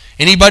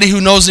 Anybody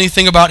who knows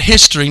anything about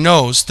history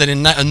knows that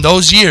in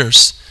those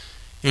years,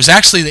 it was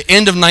actually the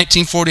end of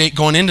 1948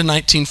 going into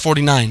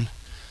 1949,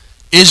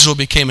 Israel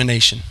became a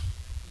nation.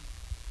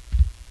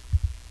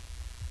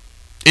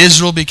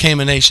 Israel became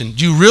a nation.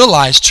 Do you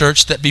realize,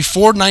 church, that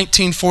before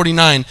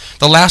 1949,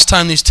 the last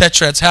time these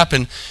tetrads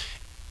happened,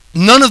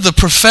 none of the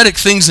prophetic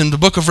things in the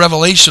book of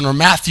Revelation or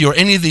Matthew or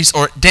any of these,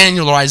 or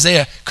Daniel or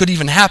Isaiah, could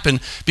even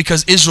happen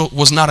because Israel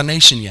was not a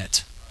nation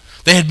yet.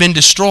 They had been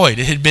destroyed.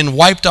 It had been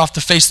wiped off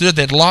the face of the earth.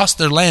 They had lost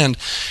their land.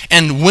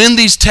 And when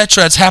these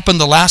tetrads happened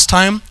the last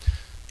time,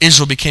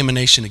 Israel became a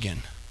nation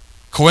again.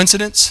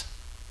 Coincidence?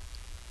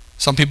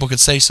 Some people could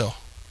say so,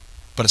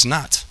 but it's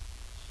not.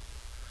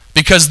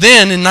 Because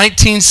then in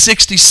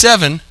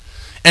 1967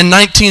 and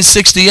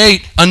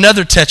 1968,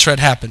 another tetrad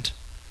happened.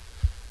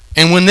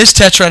 And when this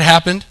tetrad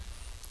happened,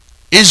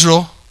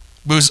 Israel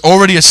was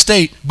already a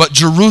state, but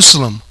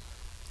Jerusalem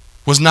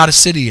was not a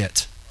city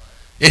yet.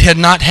 It had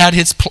not had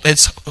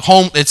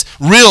its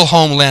real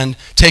homeland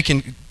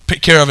taken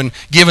care of and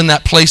given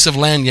that place of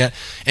land yet.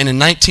 And in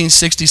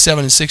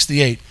 1967 and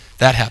 68,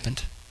 that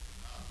happened.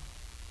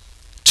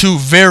 Two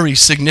very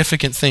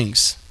significant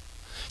things.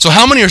 So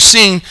how many are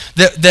seeing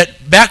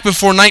that back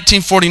before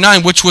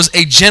 1949, which was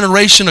a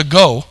generation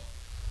ago,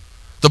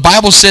 the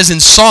Bible says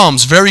in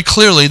Psalms very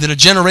clearly that a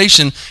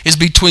generation is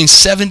between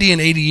 70 and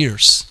 80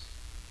 years.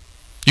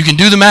 You can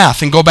do the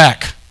math and go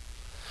back.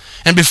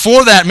 And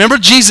before that, remember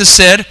Jesus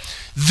said,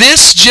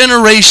 this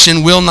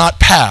generation will not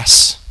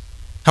pass.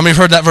 How many have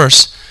heard that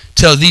verse?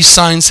 Till these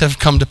signs have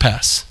come to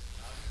pass.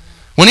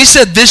 When he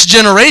said this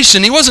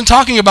generation, he wasn't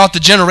talking about the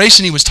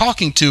generation he was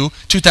talking to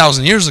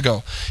 2,000 years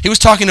ago. He was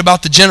talking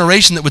about the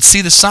generation that would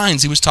see the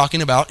signs he was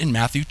talking about in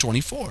Matthew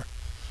 24.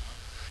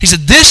 He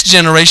said this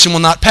generation will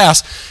not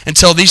pass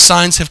until these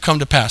signs have come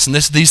to pass and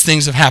these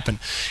things have happened.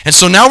 And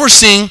so now we're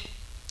seeing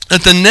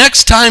that the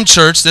next time,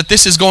 church, that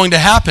this is going to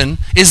happen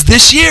is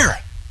this year.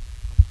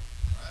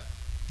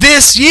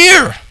 This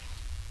year.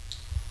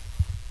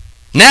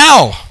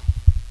 Now,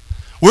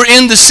 we're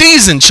in the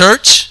season,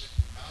 church,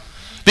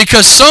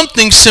 because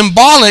something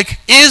symbolic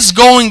is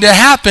going to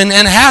happen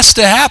and has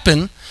to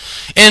happen,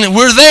 and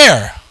we're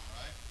there.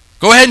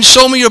 Go ahead and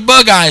show me your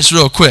bug eyes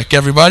real quick,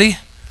 everybody.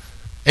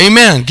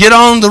 Amen. Get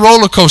on the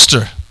roller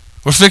coaster.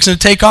 We're fixing to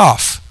take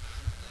off.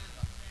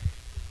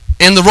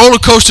 And the roller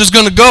coaster is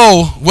going to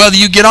go whether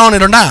you get on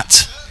it or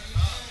not.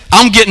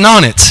 I'm getting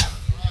on it.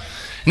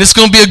 And it's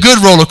going to be a good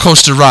roller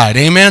coaster ride.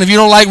 Amen. If you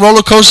don't like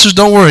roller coasters,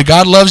 don't worry.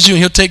 God loves you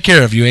and he'll take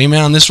care of you.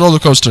 Amen. On this roller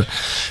coaster.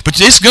 But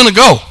it's going to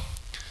go.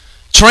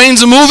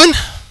 Trains are moving.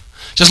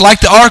 Just like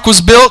the ark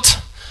was built.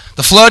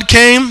 The flood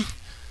came.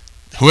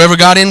 Whoever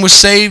got in was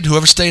saved.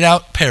 Whoever stayed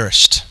out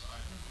perished.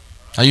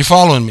 Are you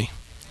following me?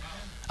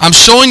 I'm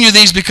showing you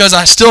these because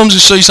I still am going to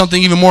show you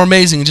something even more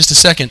amazing in just a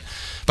second.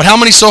 But how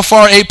many so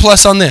far A+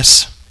 on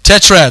this?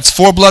 Tetrads,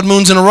 4 blood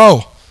moons in a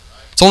row.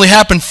 It's only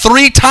happened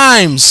 3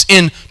 times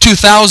in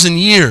 2,000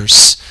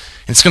 years.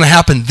 And it's going to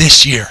happen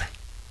this year.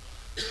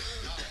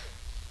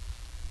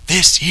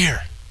 This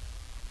year.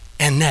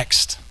 And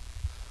next.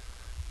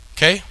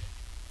 Okay?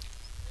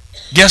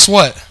 Guess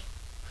what?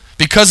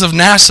 Because of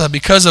NASA,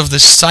 because of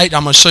this site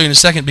I'm going to show you in a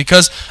second,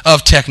 because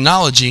of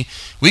technology,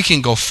 we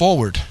can go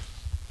forward.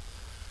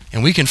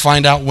 And we can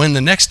find out when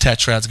the next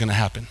tetrad is going to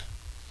happen.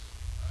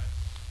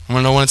 I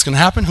want to know when it's going to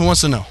happen? Who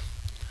wants to know?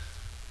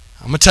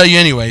 I'm going to tell you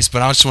anyways,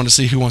 but I just want to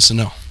see who wants to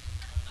know.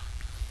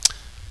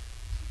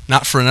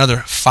 Not for another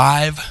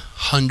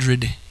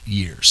 500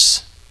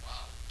 years.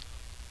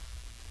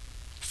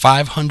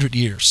 500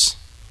 years.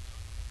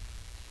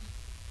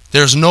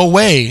 There's no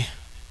way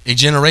a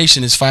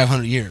generation is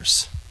 500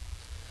 years.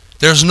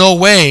 There's no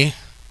way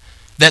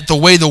that the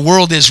way the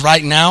world is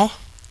right now,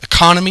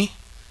 economy,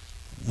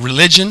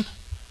 religion,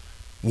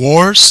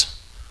 wars,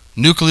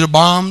 nuclear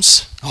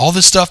bombs, all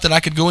this stuff that I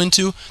could go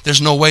into,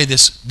 there's no way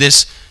this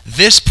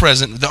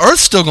present, the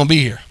earth's still going to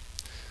be here.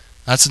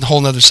 That's a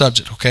whole other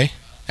subject, okay?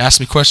 Ask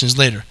me questions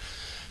later.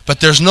 But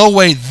there's no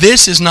way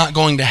this is not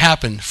going to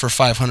happen for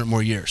 500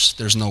 more years.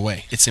 There's no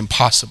way. It's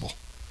impossible.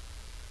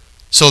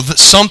 So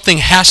something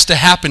has to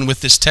happen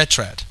with this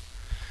tetrad.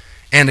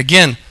 And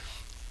again,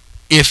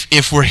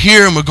 if we're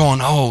here and we're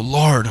going, oh,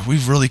 Lord,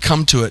 we've really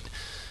come to it,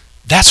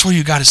 that's where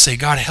you got to say,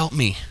 God, help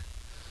me.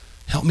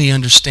 Help me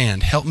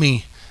understand. Help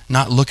me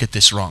not look at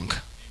this wrong.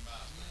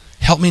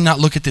 Help me not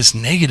look at this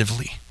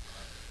negatively.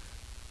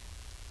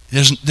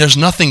 There's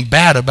nothing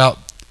bad about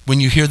when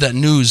you hear that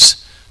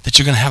news that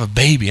you're going to have a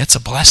baby. That's a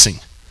blessing.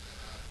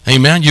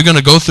 Amen. You're going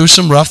to go through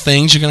some rough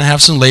things. You're going to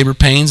have some labor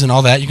pains and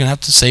all that. You're going to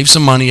have to save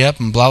some money up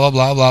and blah, blah,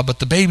 blah, blah. But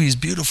the baby's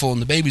beautiful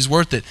and the baby's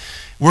worth it.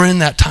 We're in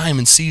that time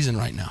and season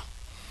right now.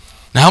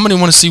 Now, how many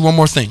want to see one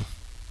more thing?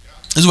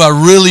 This is what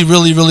I really,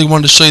 really, really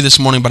wanted to show you this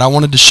morning, but I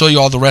wanted to show you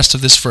all the rest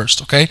of this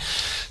first, okay?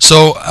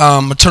 So,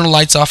 I'm going to turn the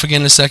lights off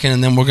again in a second,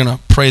 and then we're going to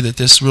pray that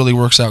this really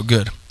works out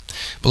good.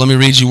 But let me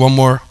read you one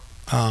more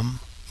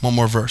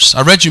verse.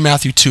 I read you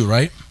Matthew 2,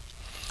 right?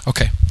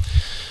 Okay.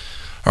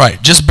 All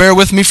right, just bear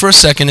with me for a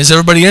second. Is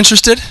everybody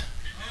interested?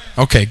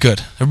 Okay,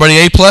 good. Everybody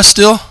A+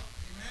 still?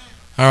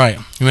 All right.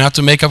 You're going to have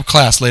to make up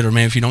class later,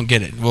 man, if you don't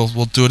get it.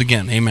 We'll do it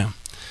again. Amen.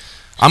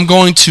 I'm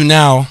going to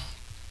now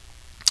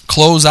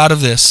close out of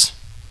this.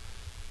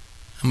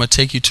 I'm going to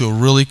take you to a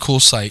really cool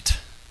site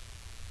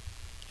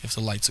if the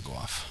lights will go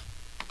off.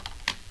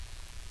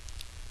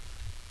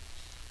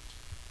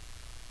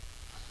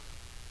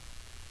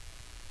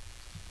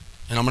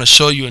 And I'm going to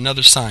show you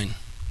another sign.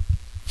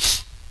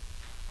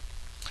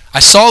 I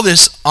saw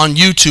this on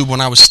YouTube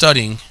when I was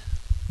studying,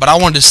 but I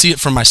wanted to see it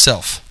for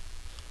myself.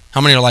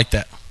 How many are like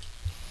that?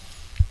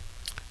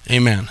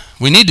 Amen.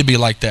 We need to be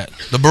like that.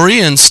 The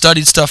Bereans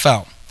studied stuff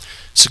out.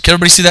 So can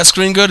everybody see that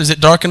screen good? Is it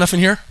dark enough in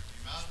here?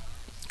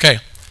 Okay.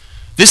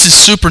 This is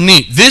super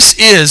neat. This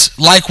is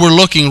like we're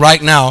looking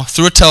right now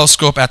through a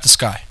telescope at the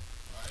sky.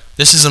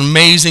 This is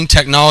amazing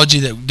technology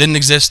that didn't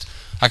exist,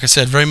 like I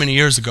said, very many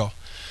years ago.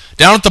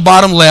 Down at the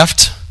bottom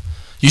left,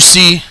 you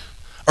see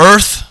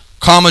Earth,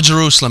 comma,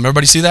 Jerusalem.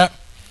 Everybody see that?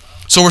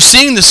 So we're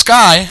seeing the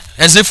sky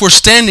as if we're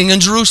standing in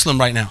Jerusalem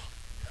right now.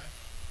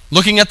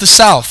 Looking at the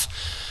south.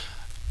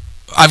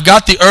 I've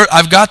got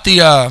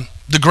the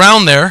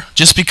ground there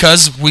just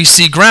because we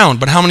see ground.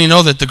 But how many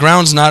know that the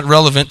ground's not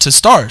relevant to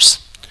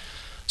stars?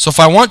 So if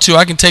I want to,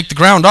 I can take the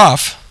ground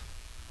off.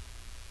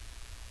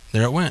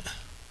 There it went.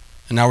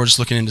 And now we're just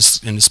looking into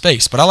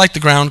space. But I like the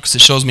ground because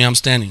it shows me I'm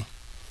standing.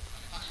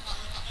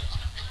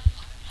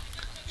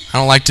 I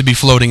don't like to be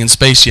floating in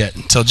space yet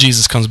until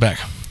Jesus comes back.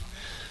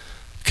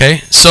 Okay,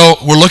 so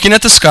we're looking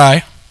at the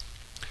sky.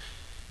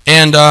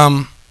 And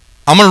I'm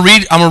going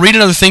to read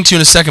another thing to you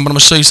in a second, but I'm going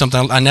to show you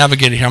something. I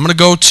navigated here. I'm going to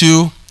go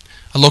to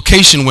a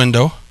location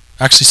window.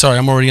 Actually, sorry,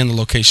 I'm already in the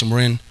location.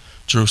 We're in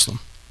Jerusalem.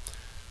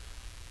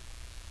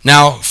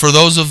 Now, for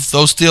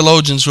those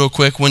theologians, real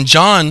quick, when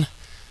John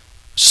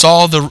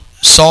saw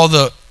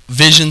the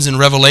visions in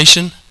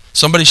Revelation,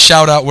 somebody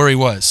shout out where he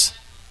was.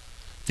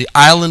 The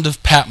island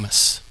of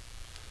Patmos.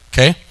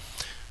 Okay?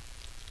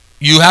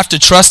 You have to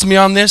trust me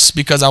on this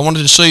because I wanted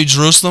to show you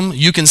Jerusalem.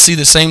 You can see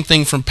the same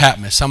thing from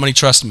Patmos. How many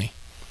trust me?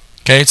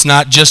 Okay, it's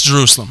not just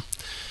Jerusalem.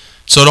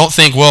 So don't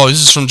think, well, this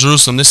is from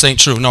Jerusalem. This ain't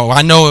true. No,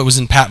 I know it was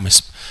in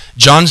Patmos.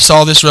 John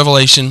saw this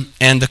revelation,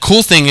 and the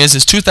cool thing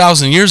is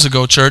 2,000 years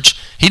ago, church,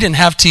 he didn't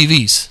have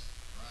TVs.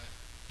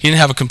 He didn't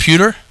have a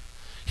computer.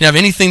 He didn't have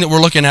anything that we're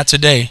looking at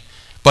today,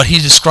 but he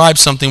described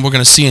something we're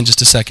going to see in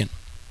just a second.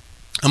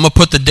 I'm going to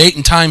put the date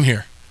and time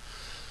here.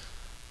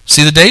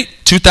 See the date?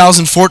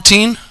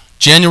 2014,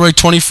 January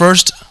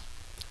 21st,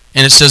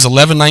 and it says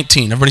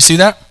 11:19. Everybody see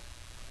that?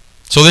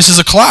 So this is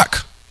a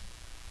clock.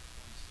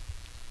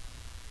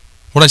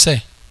 What did I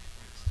say?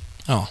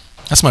 Oh,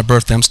 that's my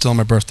birthday. I'm still on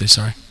my birthday,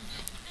 sorry.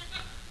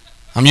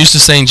 I'm used to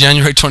saying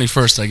January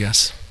 21st, I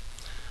guess.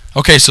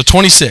 Okay, so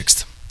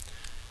 26th.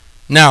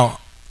 Now,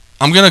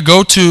 I'm going to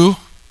go to...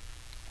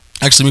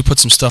 Actually, let me put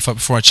some stuff up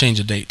before I change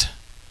the date.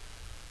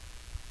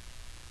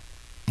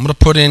 I'm going to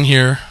put in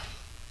here...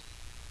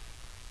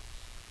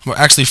 Well,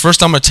 actually,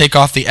 first I'm going to take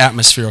off the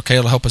atmosphere, okay?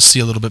 It'll help us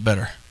see a little bit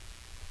better.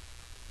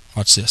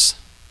 Watch this.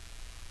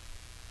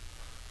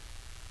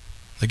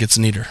 That gets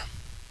neater.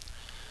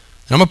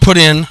 And I'm going to put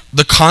in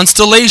the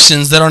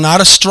constellations that are not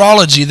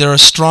astrology, they're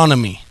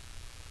astronomy.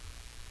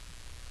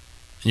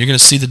 And you're going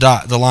to see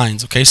the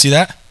lines, okay? See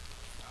that?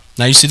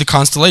 Now you see the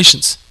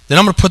constellations. Then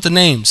I'm going to put the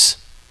names.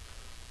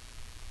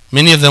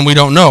 Many of them we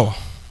don't know.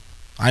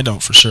 I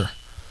don't for sure.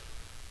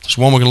 There's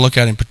one we're going to look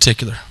at in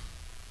particular.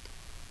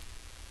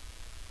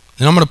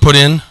 Then I'm going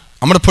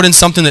to put in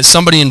something that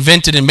somebody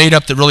invented and made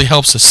up that really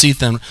helps us see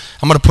them.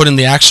 I'm going to put in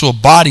the actual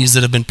bodies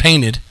that have been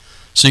painted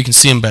so you can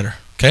see them better,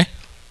 okay?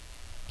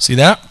 See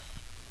that?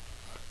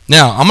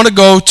 Now, I'm going to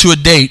go to a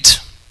date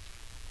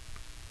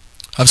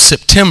of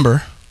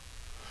September,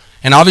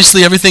 and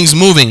obviously everything's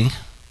moving.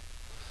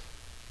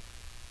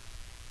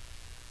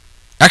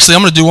 Actually,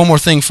 I'm going to do one more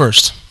thing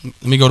first.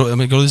 Let me go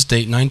to this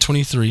date,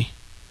 9/23.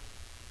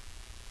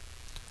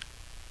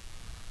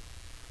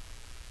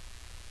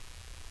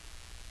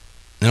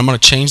 Then I'm going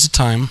to change the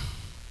time.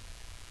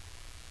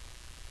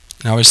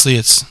 And obviously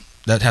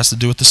that has to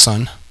do with the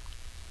sun.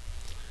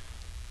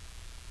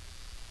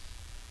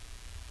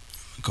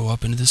 Go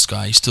up into the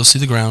sky. You still see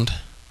the ground,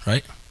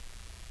 right?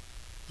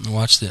 And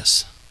watch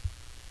this.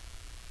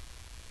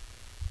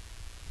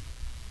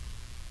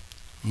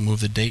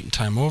 Move the date and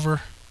time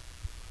over.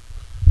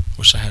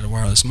 Wish I had a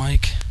wireless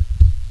mic.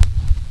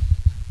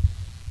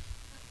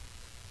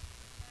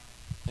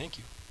 Thank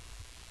you.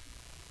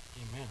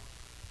 Amen.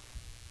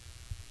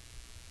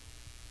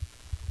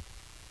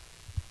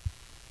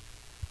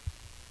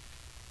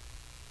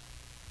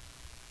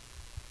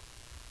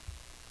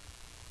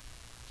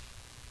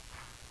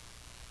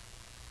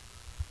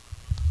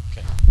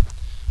 Okay.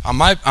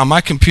 On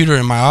my computer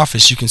in my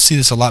office, you can see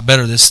this a lot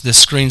better. This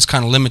screen's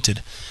kind of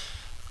limited.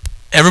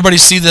 Everybody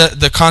see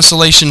the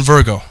constellation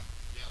Virgo?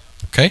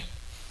 Okay?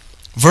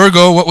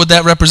 Virgo, what would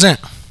that represent?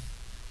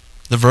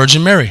 The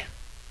Virgin Mary.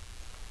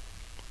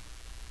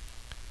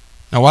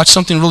 Now watch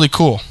something really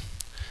cool.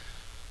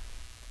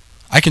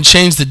 I can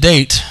change the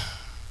date.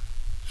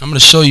 I'm going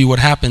to show you what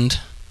happened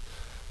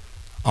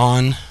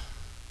on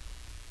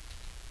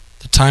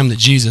the time that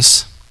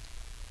Jesus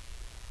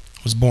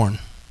was born.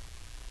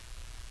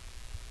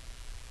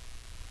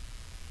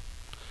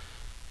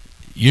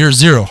 Year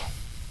 0.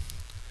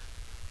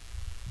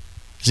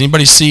 Does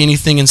anybody see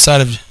anything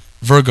inside of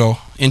Virgo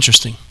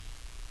interesting?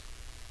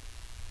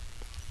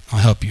 I'll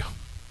help you.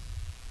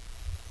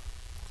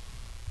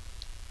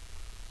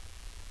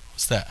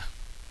 What's that?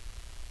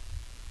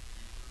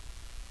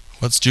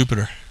 What's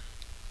Jupiter?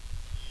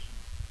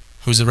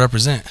 Who's it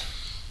represent?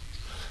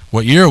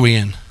 What year are we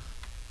in?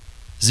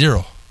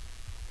 0.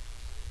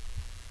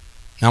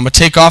 Now I'm going to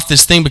take off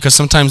this thing because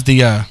sometimes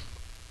the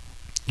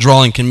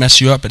Drawing can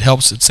mess you up. It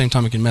helps. At the same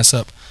time, it can mess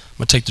up. I'm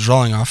going to take the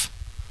drawing off.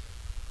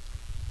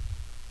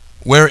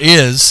 Where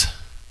is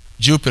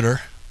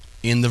Jupiter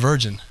in the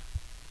Virgin?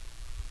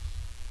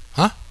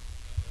 Huh?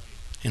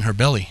 In her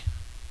belly.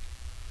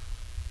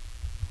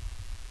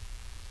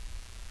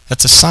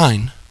 That's a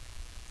sign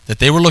that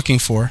they were looking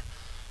for.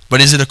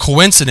 But is it a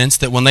coincidence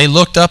that when they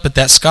looked up at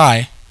that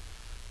sky,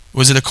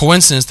 was it a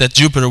coincidence that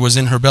Jupiter was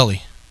in her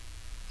belly?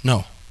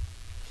 No.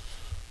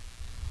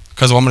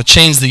 Because I'm going to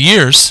change the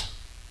years.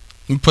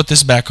 Let me put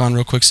this back on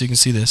real quick so you can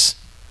see this.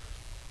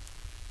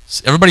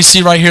 Everybody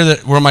see right here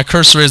that where my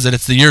cursor is that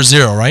it's the year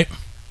 0, right?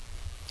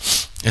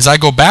 As I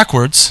go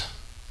backwards,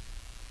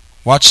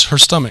 watch her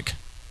stomach.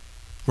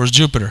 Where's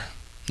Jupiter?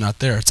 Not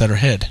there. It's at her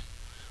head.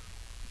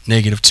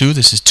 -2.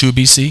 This is 2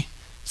 BC,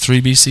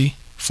 3 BC,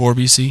 4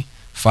 BC,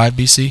 5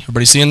 BC.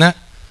 Everybody seeing that?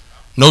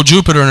 No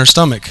Jupiter in her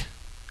stomach.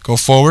 Go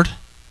forward.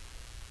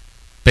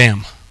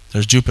 Bam.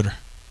 There's Jupiter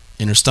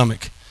in her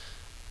stomach.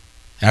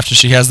 After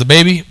she has the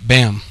baby,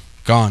 bam.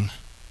 Gone.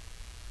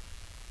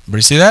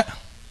 Everybody see that?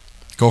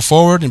 Go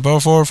forward and go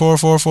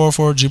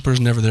forward. Jupiter's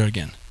never there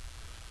again.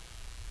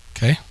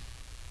 Okay?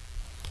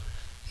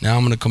 Now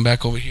I'm going to come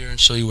back over here and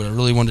show you what I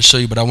really wanted to show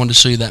you, but I wanted to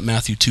show you that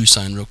Matthew 2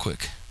 sign real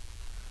quick.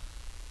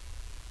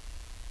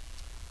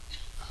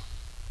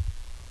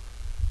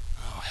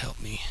 Oh, help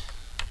me.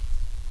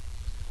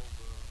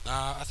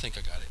 I think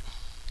I got it.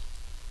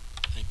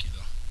 Thank you,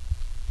 though.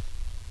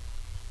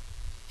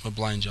 I'm going to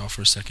blind y'all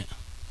for a second.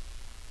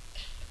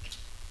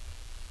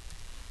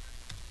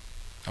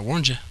 I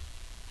warned you.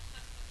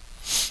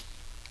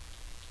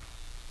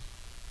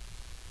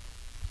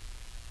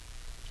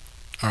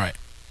 All right.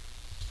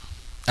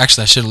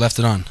 Actually, I should have left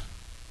it on.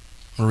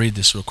 I'm going to read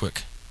this real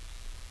quick.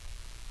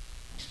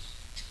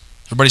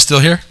 Everybody still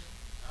here?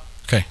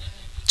 Okay.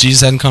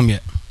 Jesus hadn't come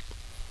yet.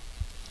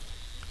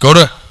 Go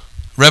to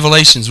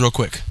Revelations real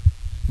quick.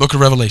 Book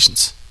of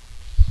Revelations.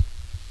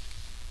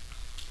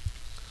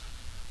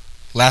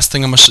 Last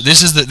thing I'm going to show.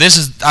 This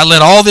is I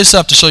led all this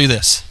up to show you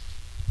this.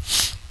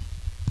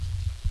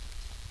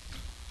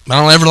 But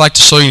I don't ever like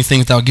to show you anything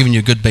without giving you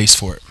a good base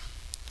for it.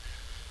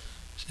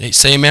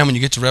 Say amen when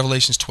you get to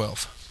Revelations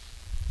 12.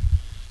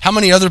 How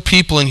many other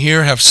people in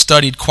here have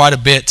studied quite a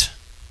bit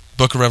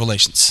Book of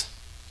Revelations?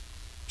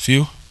 A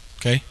few?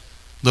 Okay.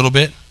 A little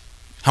bit?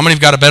 How many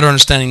have got a better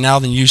understanding now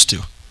than you used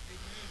to?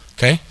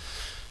 Okay.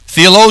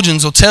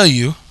 Theologians will tell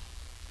you,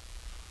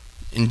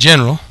 in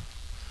general,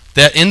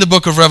 that in the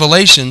Book of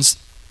Revelations,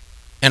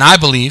 and I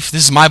believe,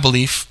 this is my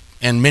belief,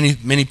 and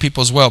many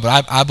people as well,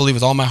 but I believe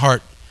with all my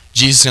heart,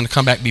 Jesus is going to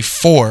come back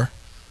before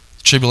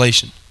the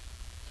tribulation.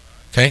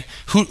 Okay?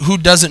 Who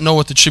doesn't know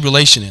what the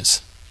tribulation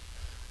is?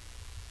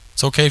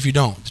 It's okay if you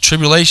don't. The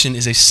tribulation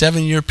is a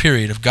 7-year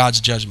period of God's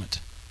judgment.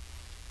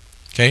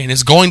 Okay? And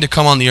it's going to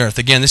come on the earth.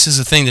 Again, this is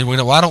the thing that we're going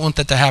to, well, I don't want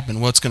that to happen.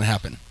 Well, it's going to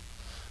happen.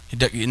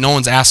 No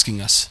one's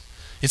asking us.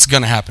 It's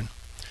going to happen.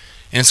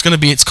 And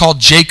it's called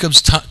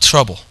Jacob's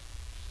trouble.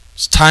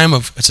 It's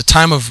a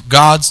time of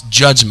God's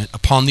judgment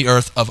upon the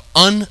earth of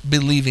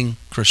unbelieving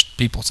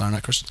people. Sorry,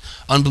 not Christians.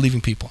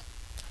 Unbelieving people.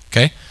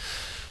 Okay?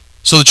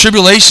 So the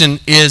tribulation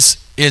is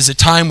a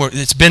time where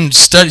it's been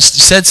said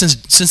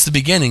since the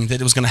beginning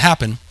that it was going to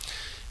happen.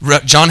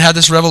 John had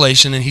this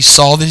revelation, and he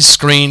saw this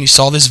screen, he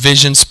saw this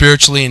vision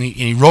spiritually, and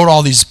he wrote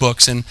all these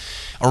books. And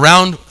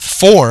around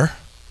 4,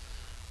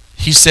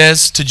 he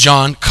says to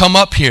John, come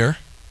up here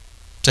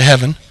to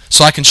heaven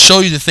so I can show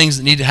you the things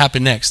that need to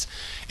happen next.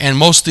 And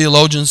most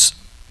theologians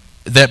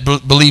that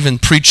believe in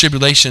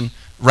pre-tribulation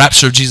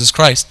rapture of Jesus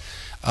Christ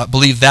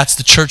believe that's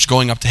the church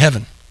going up to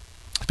heaven.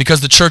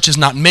 Because the church is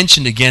not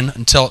mentioned again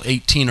until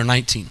 18 or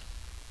 19.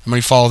 How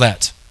many follow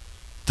that?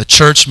 The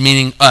church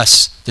meaning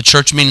us. The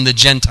church meaning the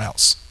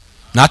Gentiles.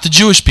 Not the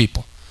Jewish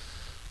people.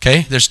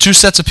 Okay? There's 2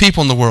 sets of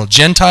people in the world.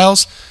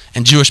 Gentiles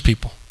and Jewish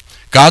people.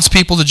 God's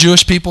people, the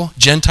Jewish people.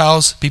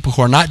 Gentiles, people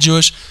who are not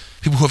Jewish.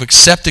 People who have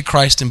accepted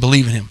Christ and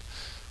believe in Him.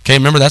 Okay,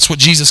 remember that's what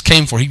Jesus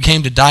came for. He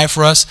came to die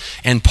for us,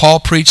 and Paul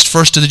preached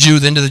first to the Jew,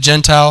 then to the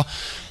Gentile.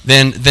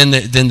 Then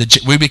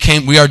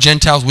we are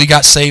Gentiles. We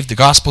got saved. The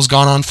gospel's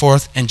gone on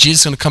forth, and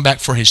Jesus is going to come back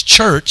for His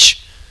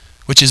church,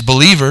 which is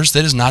believers.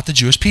 That is not the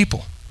Jewish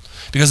people,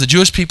 because the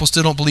Jewish people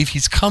still don't believe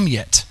He's come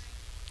yet.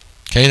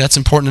 Okay, that's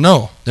important to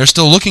know. They're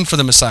still looking for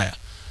the Messiah,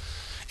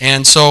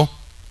 and so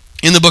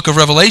in the book of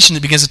Revelation,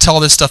 it begins to tell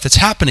all this stuff that's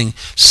happening.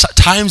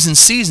 Times and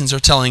seasons are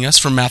telling us,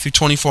 from Matthew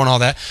 24 and all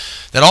that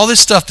all this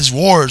stuff, this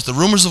wars, the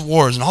rumors of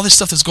wars, and all this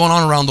stuff that's going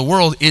on around the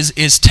world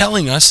is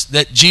telling us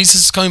that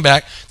Jesus is coming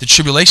back, the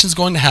tribulation is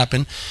going to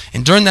happen,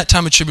 and during that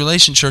time of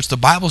tribulation, church, the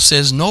Bible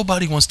says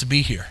nobody wants to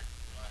be here.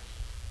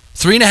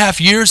 3.5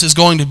 years is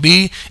going to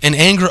be an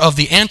anger of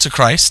the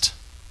Antichrist,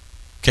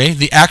 okay,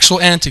 the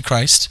actual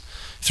Antichrist.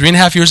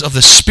 3.5 years of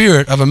the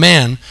spirit of a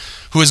man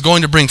who is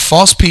going to bring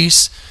false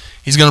peace.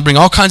 He's going to bring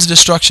all kinds of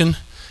destruction.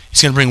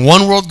 He's going to bring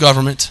one world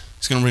government.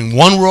 He's going to bring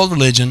one world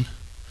religion.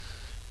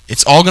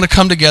 It's all going to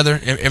come together.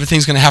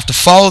 Everything's going to have to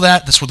follow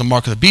that. That's where the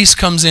mark of the beast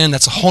comes in.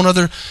 That's a whole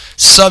other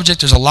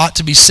subject. There's a lot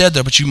to be said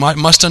there, but you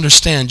must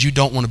understand you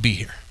don't want to be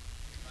here.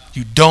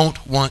 You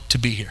don't want to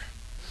be here.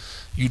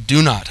 You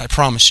do not, I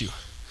promise you.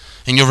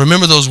 And you'll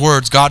remember those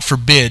words, God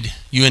forbid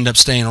you end up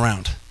staying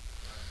around.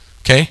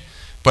 Okay?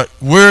 But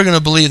we're going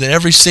to believe that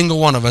every single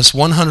one of us,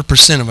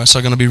 100% of us,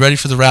 are going to be ready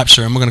for the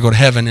rapture, and we're going to go to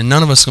heaven, and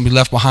none of us are going to be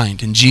left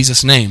behind. In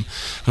Jesus' name.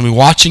 We're going to be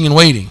watching and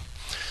waiting.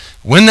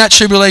 When that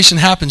tribulation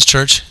happens,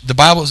 church, the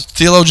Bible,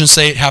 theologians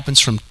say it happens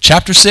from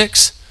chapter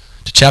 6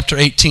 to chapter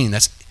 18.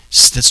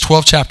 That's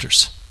 12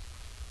 chapters.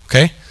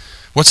 Okay?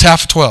 What's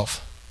half of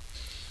 12?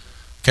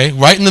 Okay?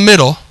 Right in the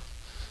middle,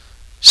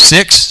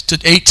 6 to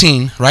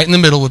 18, right in the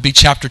middle would be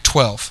chapter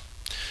 12.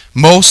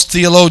 Most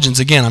theologians,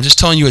 again, I'm just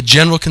telling you a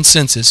general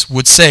consensus,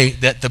 would say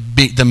that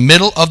the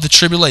middle of the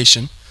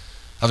tribulation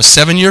of a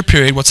 7-year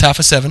period, what's half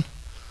of 7?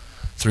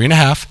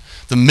 3.5.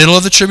 The middle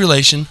of the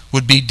tribulation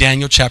would be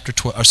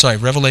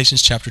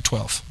Revelations chapter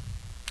 12.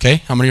 Okay?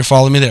 How many are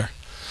following me there?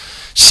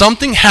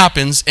 Something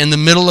happens in the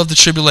middle of the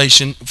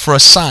tribulation for a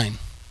sign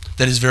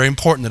that is very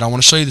important that I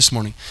want to show you this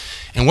morning.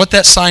 And what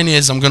that sign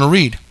is, I'm going to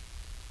read.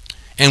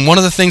 And one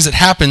of the things that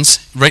happens,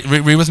 read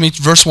with me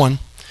verse 1,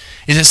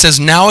 is it says,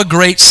 now a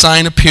great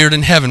sign appeared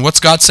in heaven. What's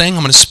God saying?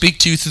 I'm going to speak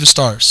to you through the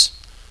stars.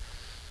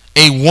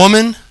 A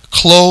woman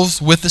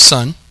clothed with the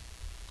sun,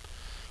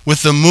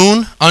 with the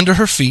moon under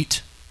her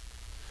feet,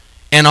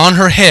 and on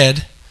her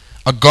head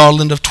a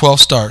garland of 12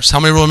 stars. How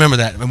many will remember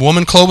that? A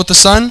woman clothed with the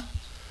sun,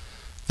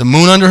 the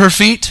moon under her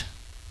feet,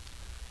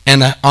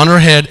 and on her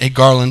head a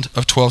garland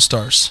of 12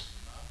 stars.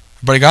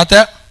 Everybody got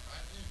that?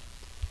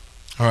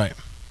 All right.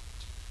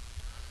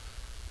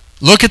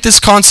 Look at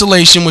this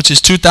constellation, which is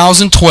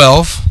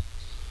 2012.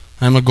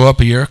 I'm going to go up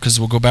a year because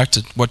we'll go back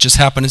to what just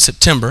happened in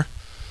September.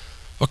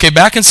 Okay,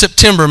 back in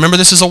September, remember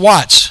this is a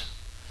watch.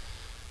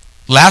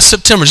 Last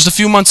September, just a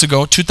few months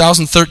ago,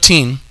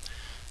 2013,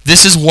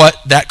 this is what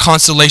that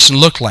constellation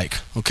looked like.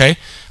 Okay?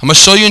 I'm going to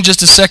show you in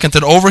just a second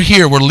that over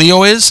here where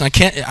Leo is, I'm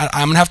going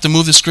to have to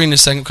move the screen in a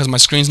second because my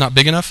screen's not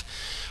big enough.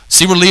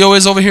 See where Leo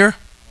is over here?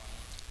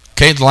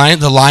 Okay,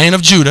 the Lion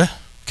of Judah.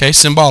 Okay,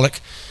 symbolic.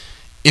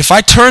 If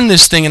I turn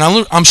this thing, and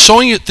I'm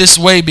showing it this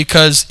way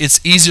because it's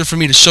easier for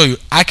me to show you.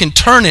 I can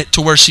turn it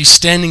to where she's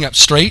standing up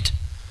straight,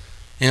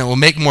 and it will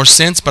make more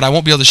sense, but I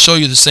won't be able to show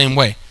you the same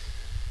way.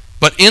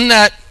 But in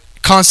that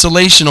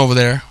constellation over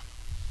there,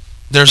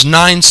 there's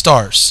 9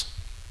 stars.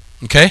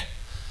 Okay?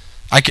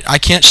 I'm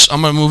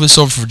going to move this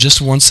over for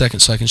just 1 second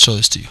so I can show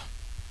this to you.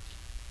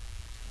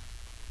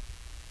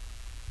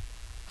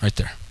 Right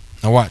there.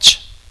 Now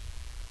watch.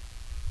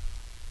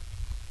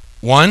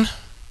 1.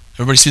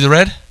 Everybody see the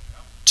red?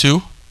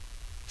 2,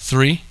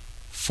 3,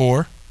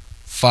 4,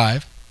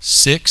 5,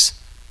 6,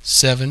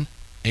 7,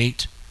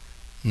 8,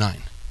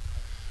 9.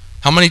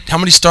 How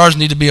many stars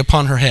need to be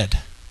upon her head?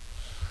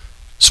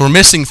 So we're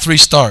missing 3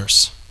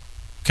 stars.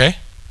 Okay?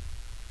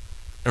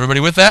 Everybody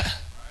with that?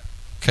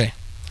 Okay.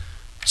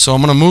 So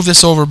I'm going to move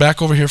this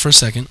back over here for a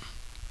second.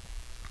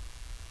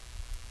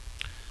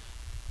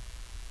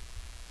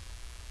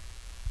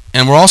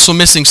 And we're also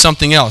missing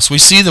something else. We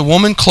see the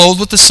woman clothed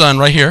with the sun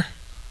right here.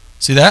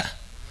 See that?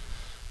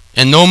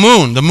 And no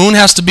moon. The moon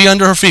has to be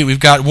under her feet. We've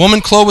got woman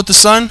clothed with the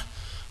sun,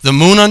 the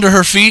moon under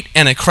her feet,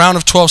 and a crown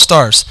of 12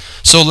 stars.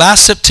 So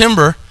last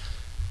September,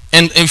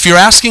 and if you're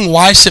asking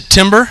why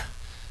September,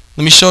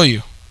 let me show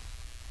you.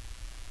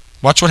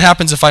 Watch what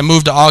happens if I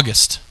move to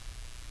August.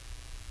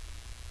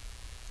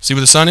 See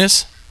where the sun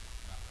is?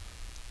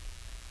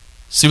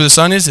 See where the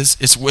sun is?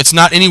 It's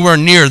not anywhere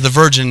near the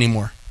Virgin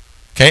anymore.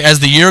 Okay, as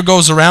the year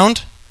goes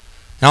around,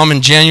 now I'm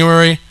in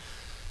January,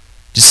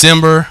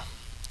 December,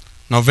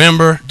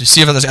 November,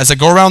 December. As I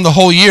go around the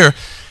whole year,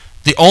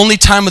 the only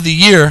time of the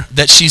year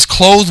that she's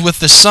clothed with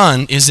the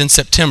sun is in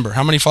September.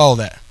 How many follow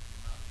that?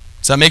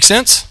 Does that make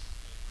sense?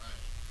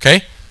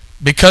 Okay,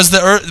 because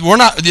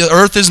the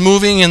earth is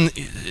moving and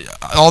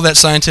all that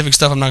scientific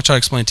stuff. I'm not going to try to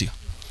explain to you,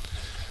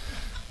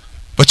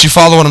 but you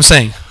follow what I'm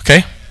saying.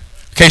 Okay.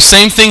 Okay.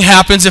 Same thing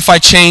happens if I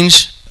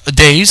change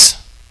days.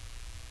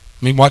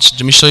 Let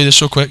me show you this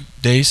real quick.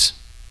 Days.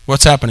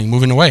 What's happening?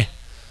 Moving away.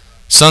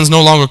 Sun's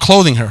no longer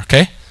clothing her.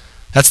 Okay.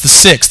 That's the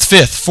 6th,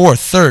 5th,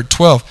 4th, 3rd,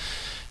 12th,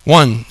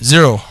 1,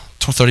 0,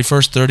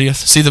 31st, 30th.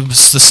 See, the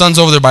sun's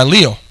over there by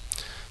Leo.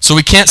 So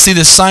we can't see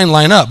this sign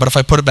line up, but if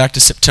I put it back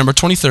to September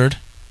 23rd,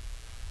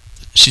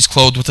 she's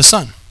clothed with the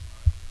sun.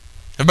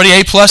 Everybody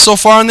A+ so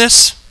far on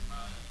this?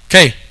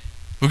 Okay,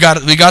 we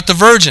got the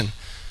Virgin.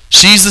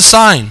 She's the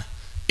sign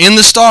in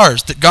the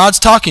stars that God's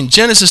talking.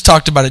 Genesis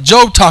talked about it.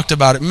 Job talked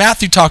about it.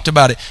 Matthew talked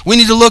about it. We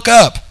need to look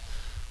up.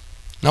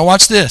 Now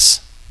watch this.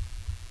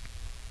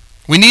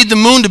 We need the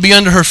moon to be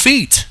under her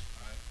feet.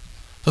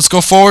 Let's go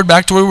forward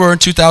back to where we were in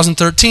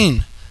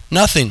 2013.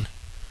 Nothing.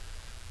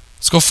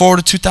 Let's go forward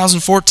to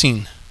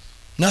 2014.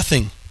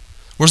 Nothing.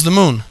 Where's the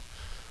moon?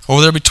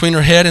 Over there between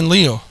her head and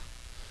Leo.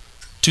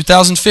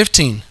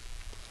 2015.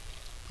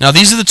 Now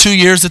these are the 2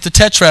 years that the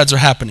tetrads are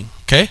happening.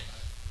 Okay?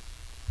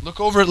 Look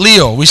over at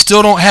Leo. We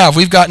still don't have.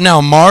 We've got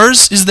now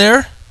Mars is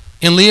there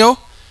in Leo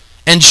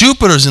and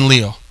Jupiter's in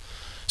Leo.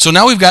 So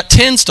now we've got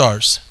 10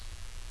 stars.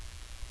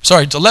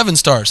 Sorry, 11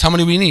 stars. How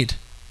many do we need?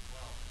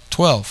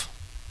 12.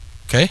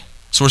 Okay?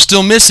 So we're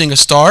still missing a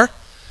star.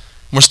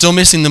 We're still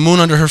missing the moon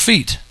under her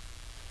feet.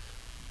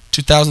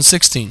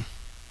 2016.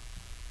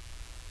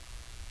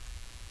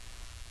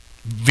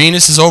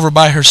 Venus is over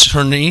by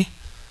her knee.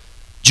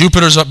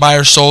 Jupiter's up by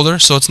her shoulder,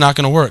 so it's not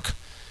going to work.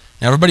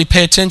 Now everybody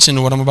pay attention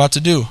to what I'm about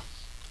to do.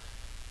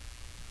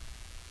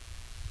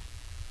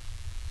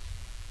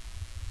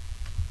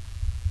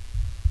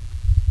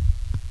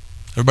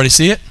 Everybody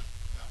see it?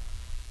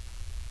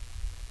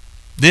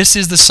 This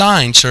is the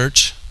sign,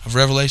 church, of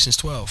Revelations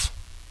 12.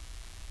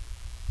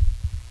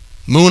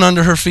 Moon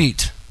under her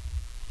feet.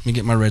 Let me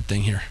get my red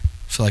thing here.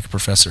 I feel like a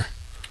professor.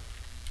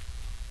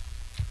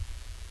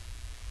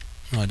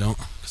 No, I don't,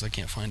 because I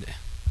can't find it.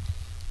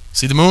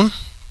 See the moon?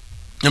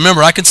 Now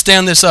remember, I can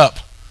stand this up,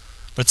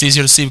 but it's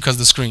easier to see because of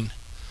the screen.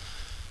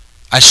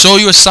 I show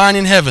you a sign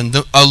in heaven,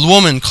 a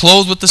woman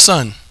clothed with the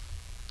sun,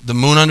 the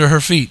moon under her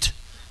feet,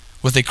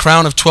 with a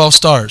crown of 12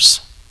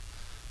 stars.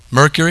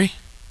 Mercury,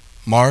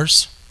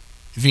 Mars,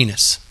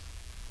 Venus.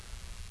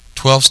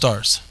 12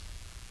 stars.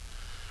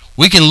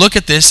 We can look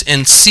at this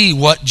and see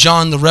what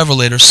John the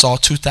Revelator saw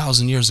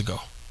 2,000 years ago.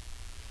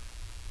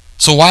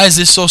 So why is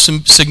this so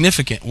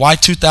significant? Why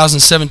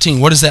 2017?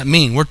 What does that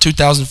mean? We're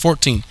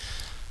 2014.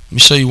 Let me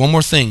show you one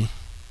more thing.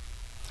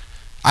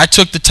 I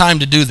took the time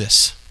to do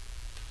this.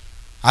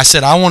 I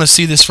said, I want to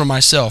see this for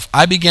myself.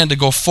 I began to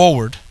go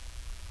forward.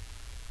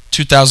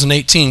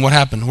 2018, what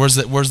happened? Where's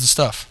the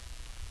stuff?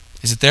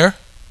 Is it there?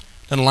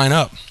 Doesn't line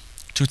up.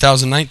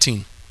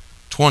 2019,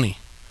 20,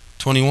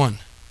 21,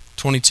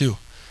 22,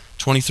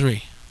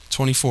 23,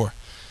 24.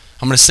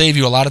 I'm going to save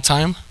you a lot of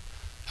time.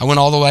 I went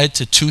all the way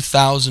to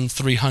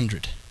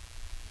 2,300.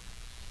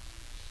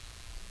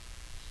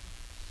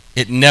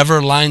 It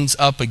never lines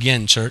up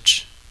again,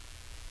 church.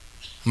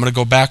 I'm going to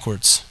go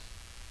backwards.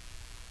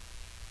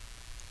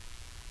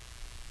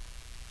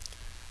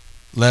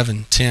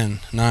 11, 10,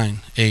 9,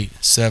 8,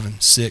 7,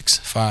 6,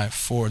 5,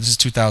 4. This is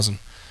 2,000.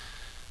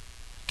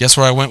 Guess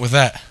where I went with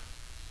that?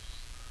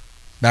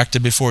 Back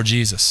to before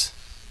Jesus.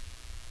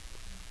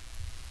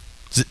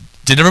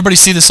 Did everybody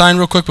see the sign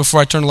real quick before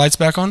I turn the lights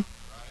back on?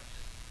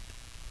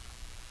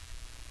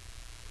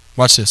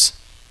 Watch this.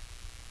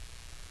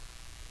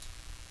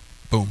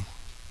 Boom.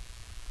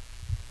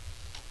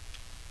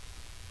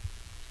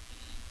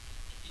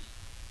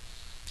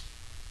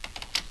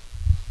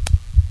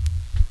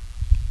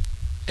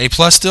 A+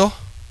 still?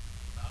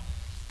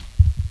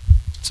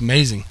 It's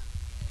amazing.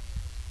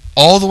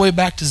 All the way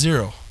back to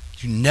 0.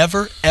 You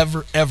never,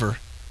 ever, ever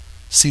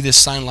see this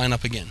sign line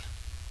up again.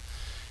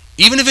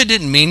 Even if it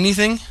didn't mean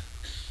anything,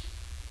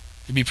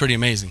 it'd be pretty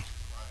amazing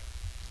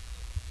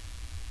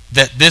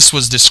that this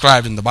was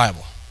described in the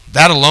Bible.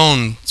 That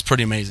alone is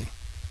pretty amazing.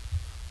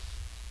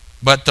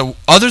 But the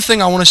other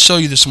thing I want to show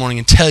you this morning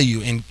and tell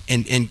you, and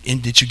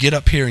that you get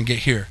up here and get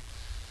here,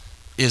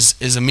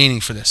 is a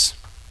meaning for this.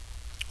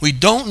 We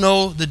don't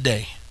know the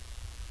day.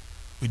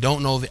 We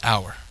don't know the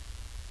hour.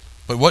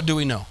 But what do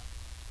we know?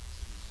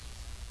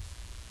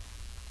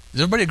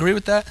 Does everybody agree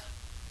with that?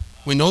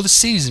 We know the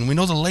season. We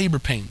know the labor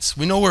pains.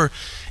 We know we're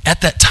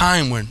at that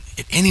time when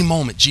at any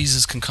moment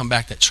Jesus can come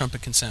back, that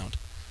trumpet can sound.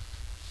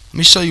 Let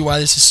me show you why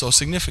this is so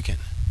significant.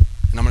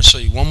 And I'm going to show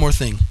you one more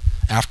thing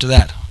after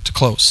that to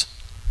close.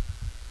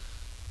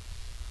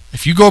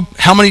 If you go,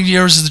 how many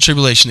years is the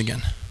tribulation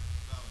again?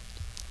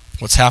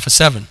 What's half of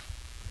 7?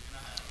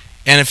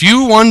 And if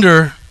you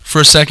wonder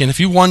for a second,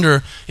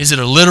 is it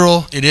a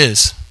literal? It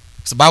is.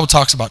 Because the Bible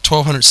talks about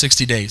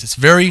 1,260 days.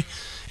 It's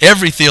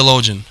every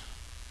theologian,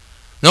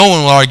 no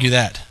one will argue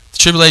that. The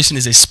tribulation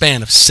is a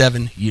span of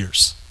 7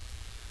 years.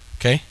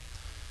 Okay?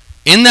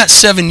 In that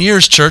 7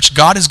 years, church,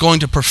 God is going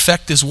to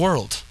perfect this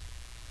world.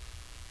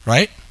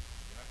 Right?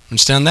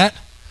 Understand that?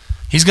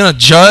 He's going to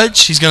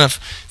judge.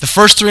 The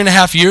first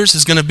 3.5 years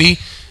is going to be,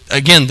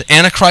 again, the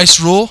Antichrist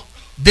rule.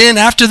 Then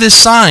after this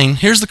sign,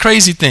 here's the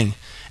crazy thing.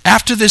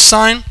 After this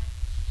sign,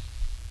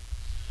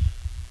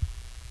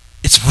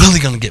 it's really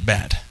going to get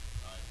bad.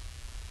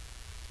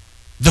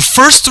 The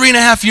first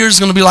 3.5 years is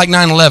going to be like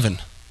 9/11.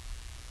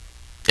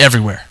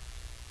 Everywhere.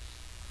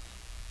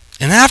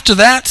 And after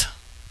that,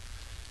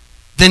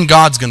 then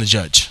God's going to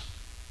judge.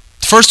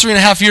 The first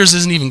 3.5 years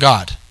isn't even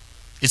God.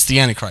 It's the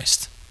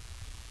Antichrist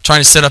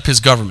trying to set up his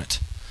government.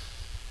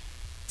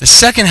 The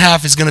second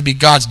half is going to be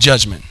God's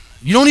judgment.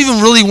 You don't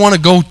even really want to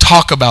go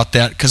talk about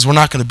that because we're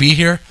not going to be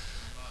here.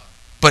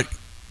 But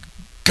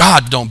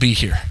God don't be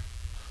here.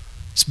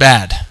 It's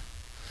bad.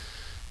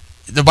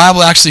 The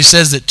Bible actually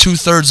says that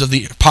 2/3 of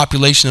the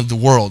population of the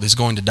world is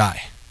going to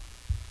die.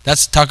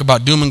 That's talk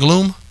about doom and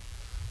gloom.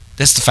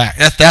 That's the fact.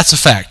 That's a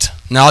fact.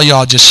 Now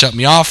y'all just shut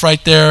me off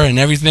right there and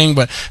everything,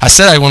 but I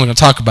said I wasn't going to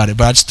talk about it,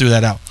 but I just threw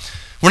that out.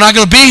 We're not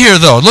going to be here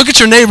though. Look at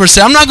your neighbor and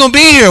say, I'm not going to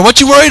be here. What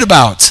you worried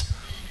about?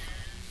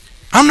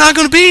 I'm not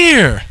going to be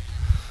here.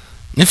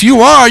 If you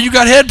are, you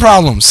got head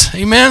problems.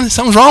 Amen?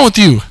 Something's wrong with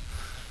you.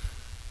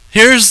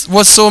 Here's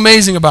what's so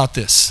amazing about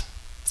this.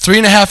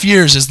 3.5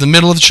 years is the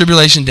middle of the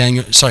tribulation.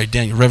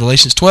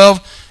 Revelations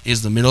 12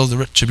 is the middle of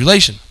the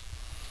tribulation.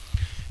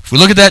 If we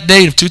look at that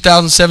date of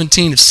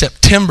 2017, it's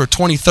September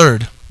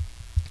 23rd,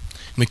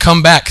 and we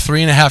come back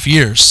 3.5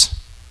 years,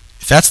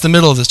 if that's the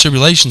middle of the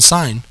tribulation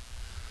sign,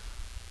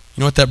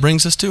 you know what that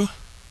brings us to?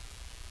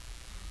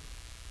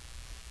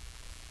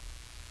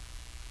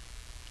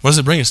 What does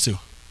it bring us to?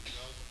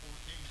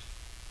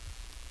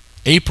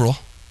 April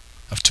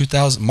of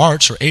 2000,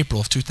 March or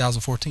April of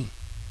 2014.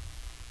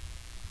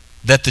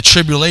 That the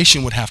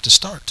tribulation would have to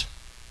start.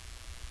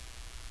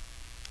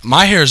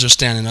 My hairs are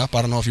standing up.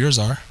 I don't know if yours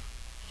are.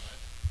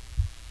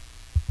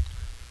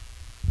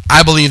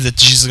 I believe that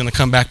Jesus is going to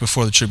come back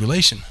before the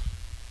tribulation.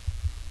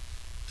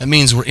 That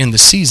means we're in the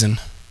season,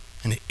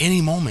 and at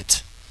any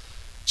moment,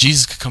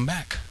 Jesus could come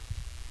back.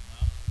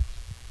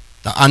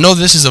 Now, I know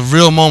this is a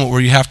real moment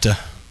where you have to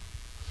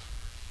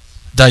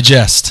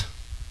digest.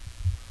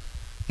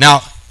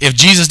 Now, if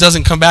Jesus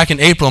doesn't come back in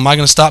April, am I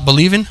going to stop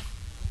believing?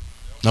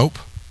 Nope.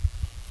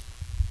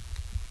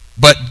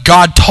 But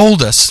God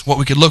told us what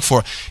we could look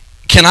for.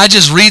 Can I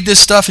just read this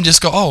stuff and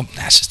just go, oh,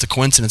 that's just a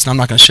coincidence, and I'm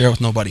not going to share it with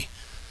nobody?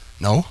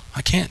 No,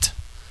 I can't.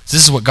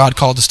 This is what God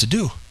called us to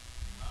do.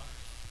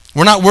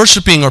 We're not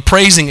worshiping or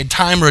praising a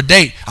time or a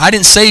date. I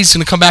didn't say he's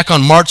going to come back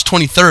on March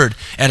 23rd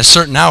at a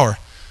certain hour.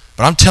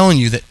 But I'm telling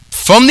you that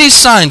from these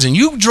signs, and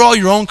you draw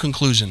your own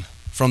conclusion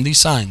from these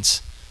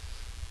signs,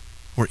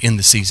 we're in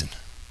the season.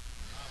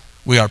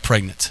 We are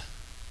pregnant.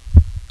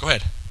 Go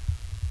ahead.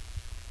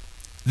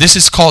 This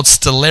is called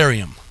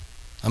stellarium.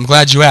 I'm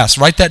glad you asked.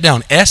 Write that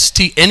down.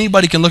 ST.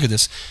 Anybody can look at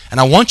this. And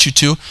I want you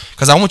to,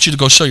 because I want you to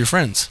go show your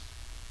friends.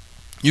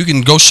 You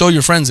can go show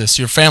your friends this,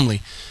 your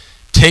family.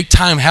 Take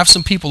time, have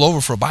some people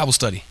over for a Bible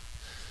study.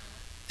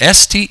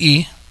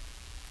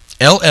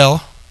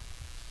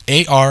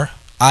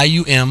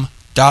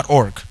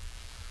 STELLARIUM.org.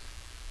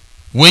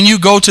 When you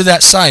go to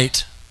that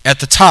site,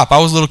 at the top, I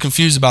was a little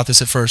confused about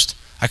this at first.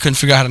 I couldn't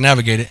figure out how to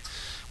navigate it.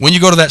 When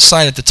you go to that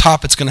site, at the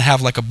top, it's going to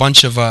have like a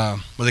bunch of,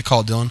 what do they call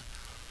it, Dylan?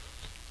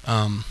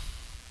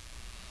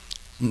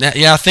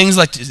 Things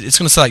like, it's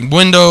going to say like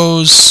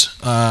Windows,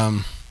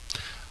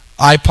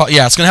 iPod.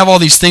 Yeah, it's going to have all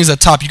these things at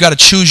the top. You got to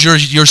choose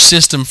your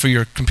system for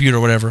your computer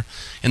or whatever,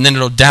 and then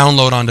it'll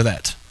download onto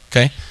that.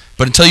 Okay?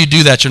 But until you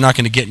do that, you're not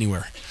going to get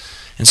anywhere.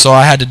 And so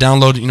I had to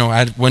download, I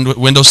had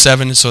Windows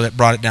 7, so that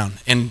brought it down.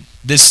 And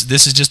this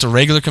is just a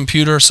regular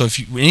computer, so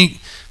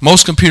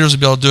most computers will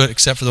be able to do it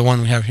except for the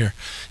one we have here.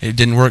 It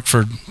didn't work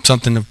for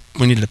something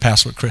we needed a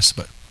password, Chris,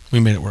 but we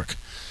made it work.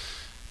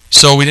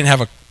 So we didn't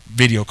have a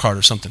video card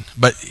or something.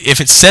 But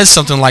if it says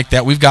something like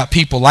that, we've got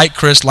people like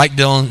Chris, like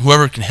Dylan,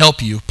 whoever can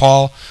help you,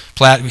 Paul,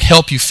 Platt,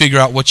 help you figure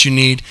out what you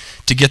need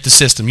to get the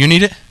system. You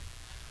need it?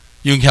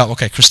 You can help.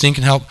 Okay, Christine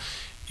can help.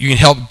 You can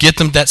help get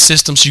them that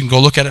system so you can go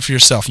look at it for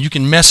yourself. You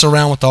can mess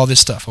around with all this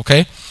stuff,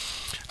 okay?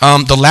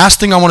 The last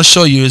thing I want to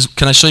show you is,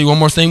 can I show you one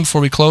more thing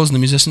before we close and the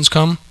musicians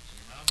come?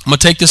 I'm going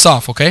to take this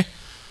off, okay?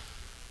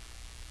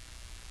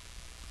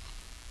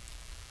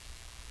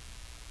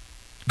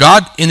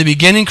 God, in the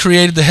beginning,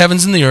 created the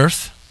heavens and the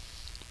earth.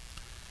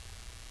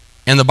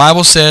 And the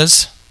Bible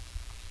says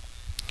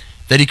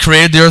that he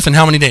created the earth in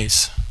how many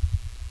days?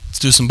 Let's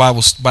do some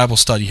Bible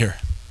study here.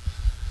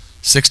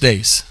 6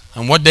 days.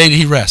 On what day did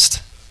he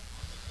rest?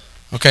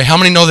 Okay, how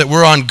many know that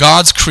we're on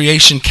God's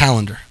creation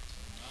calendar?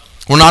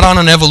 We're not on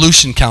an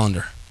evolution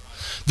calendar.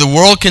 The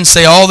world can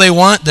say all they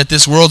want, that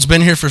this world's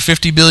been here for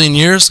 50 billion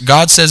years.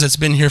 God says it's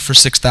been here for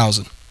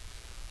 6,000.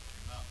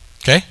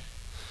 Okay?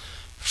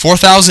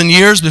 4,000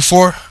 years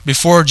before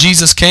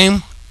Jesus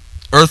came,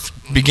 earth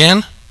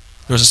began.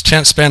 There was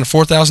a span of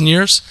 4,000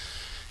 years.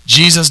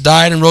 Jesus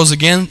died and rose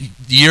again.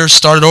 The years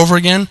started over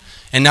again.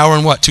 And now we're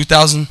in what?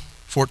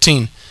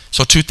 2014.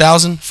 So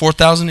 2,000,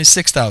 4,000 is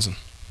 6,000.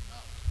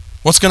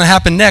 What's going to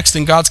happen next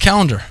in God's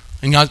calendar?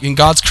 In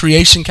God's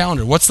creation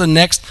calendar? What's the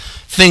next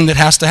thing that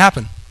has to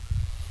happen?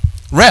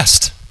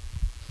 Rest.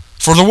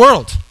 For the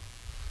world.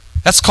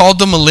 That's called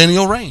the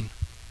millennial reign.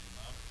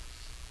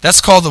 That's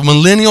called the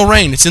millennial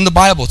reign. It's in the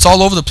Bible. It's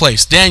all over the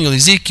place. Daniel,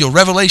 Ezekiel,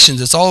 Revelations,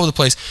 it's all over the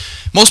place.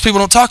 Most people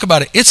don't talk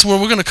about it. It's where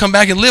we're going to come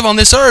back and live on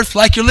this earth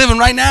like you're living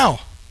right now.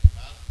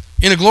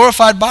 In a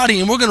glorified body,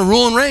 and we're going to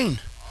rule and reign.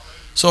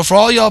 So for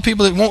all y'all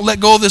people that won't let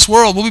go of this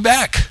world, we'll be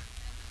back.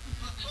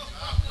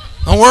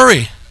 Don't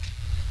worry.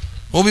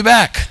 We'll be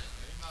back.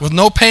 With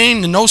no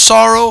pain and no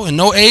sorrow and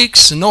no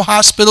aches and no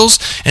hospitals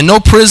and no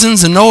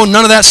prisons and none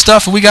of that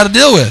stuff that we got to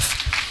deal with.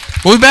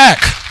 We'll be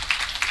back.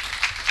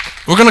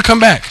 We're going to come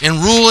back and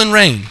rule and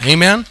reign.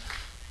 Amen?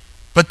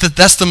 But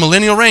that's the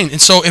millennial reign.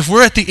 And so if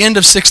we're at the end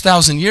of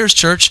 6,000 years,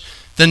 church,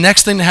 the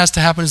next thing that has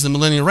to happen is the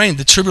millennial reign.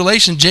 The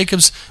tribulation, the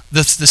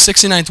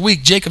 69th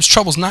week, Jacob's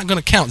trouble is not going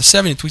to count. The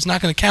 70th week is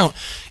not going to count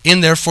in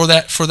there for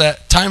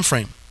that time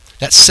frame.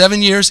 That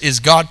 7 years is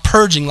God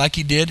purging like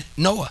he did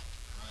Noah,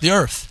 the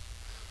earth.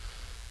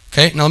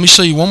 Okay, now let me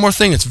show you one more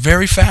thing that's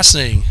very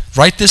fascinating.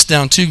 Write this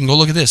down too. You can go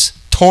look at this.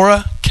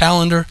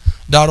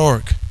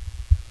 TorahCalendar.org.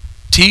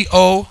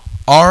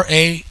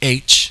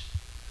 TORAH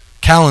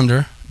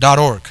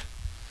calendar.org.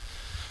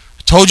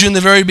 I told you in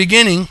the very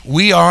beginning,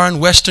 we are in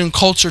Western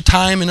culture,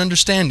 time, and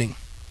understanding.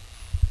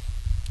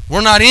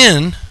 We're not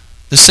in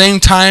the same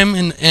time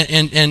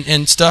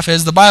and stuff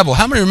as the Bible.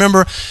 How many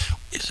remember,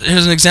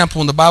 here's an example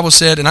when the Bible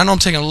said, and I know I'm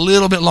taking a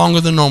little bit longer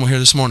than normal here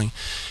this morning.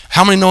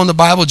 How many know in the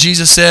Bible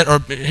Jesus said, or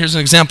here's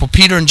an example,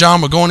 Peter and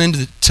John were going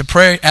to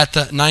pray at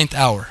the 9th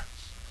hour.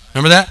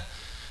 Remember that?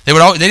 They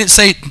didn't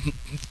say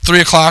 3 3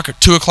 o'clock or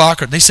 2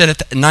 o'clock, or they said at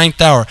the 9th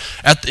hour.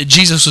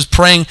 Jesus was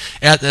praying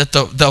at the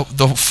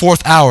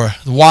 4th hour,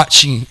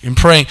 watching and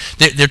praying.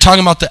 They're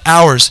talking about the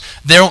hours.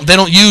 They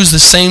don't use the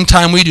same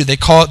time we do. They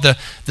call it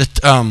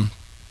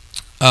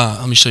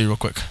let me show you real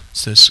quick.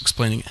 It's just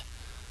explaining it.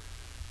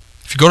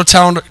 If you go to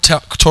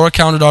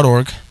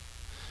TorahCalendar.org, it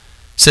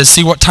says,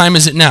 see what time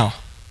is it now?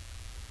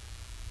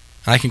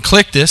 And I can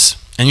click this,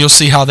 and you'll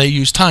see how they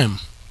use time.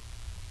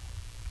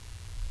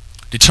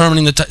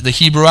 Determining the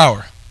Hebrew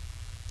hour.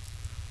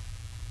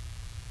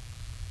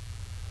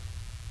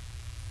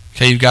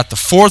 Okay, you've got the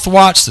 4th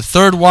watch, the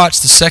 3rd watch,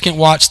 the 2nd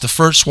watch, the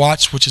 1st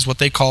watch, which is what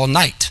they call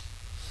night.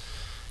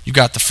 You've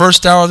got the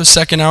 1st hour, the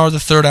 2nd hour, the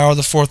 3rd hour,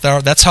 the 4th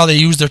hour. That's how they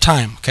use their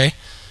time, okay?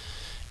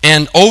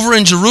 And over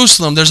in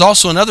Jerusalem, there's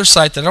also another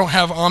site that I don't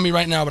have on me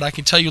right now, but I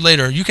can tell you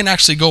later. You can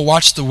actually go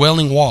watch the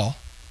Wailing Wall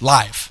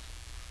live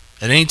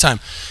at any time.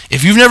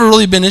 If you've never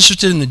really been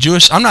interested in the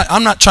Jewish, I'm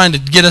not trying to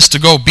get us to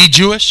go be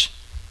Jewish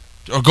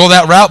or go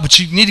that route, but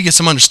you need to get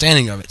some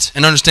understanding of it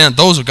and understand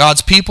those are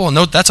God's people, and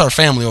that's our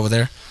family over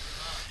there.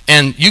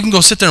 And you can go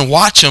sit there and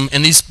watch them,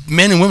 and these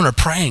men and women are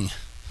praying.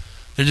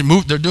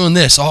 They're doing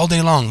this all day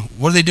long.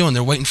 What are they doing?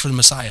 They're waiting for the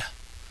Messiah.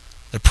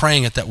 They're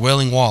praying at that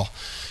Wailing Wall.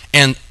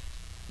 And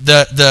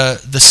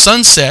the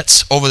sun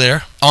sets over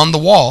there on the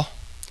wall,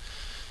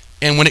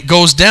 and when it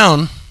goes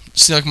down,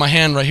 see like my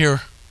hand right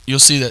here, you'll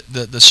see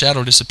that the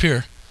shadow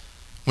disappear.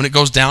 When it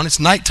goes down, it's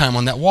nighttime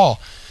on that wall.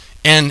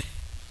 And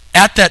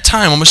at that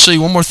time, I'm going to show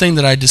you one more thing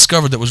that I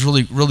discovered that was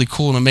really, really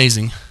cool and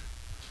amazing.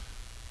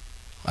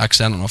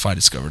 Actually, I don't know if I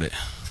discovered it.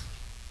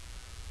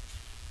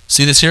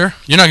 See this here?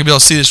 You're not going to be able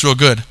to see this real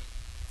good.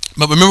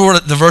 But remember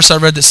what the verse I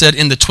read that said,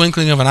 in the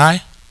twinkling of an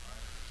eye?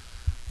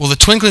 Well, the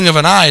twinkling of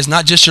an eye is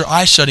not just your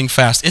eye shutting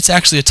fast. It's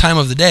actually a time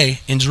of the day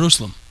in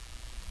Jerusalem.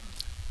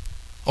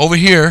 Over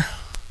here,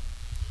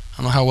 I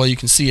don't know how well you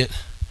can see it.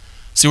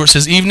 See where it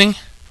says evening?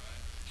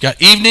 You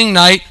got evening,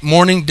 night,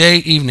 morning, day,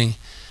 evening.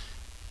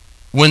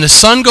 When the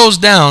sun goes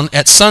down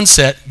at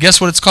sunset,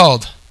 guess what it's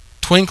called?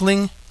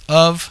 Twinkling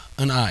of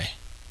an eye.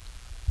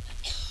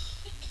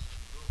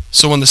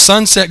 So when the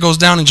sunset goes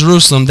down in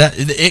Jerusalem,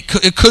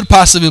 it could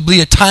possibly be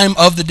a time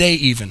of the day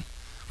even.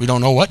 We don't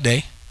know what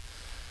day.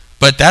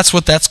 But that's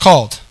what that's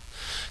called.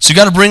 So you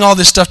got to bring all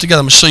this stuff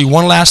together. I'm going to show you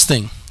one last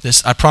thing.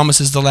 This, I promise,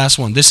 is the last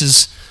one. This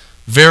is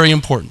very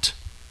important.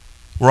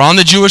 We're on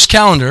the Jewish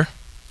calendar,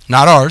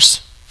 not ours.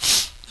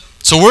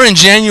 So we're in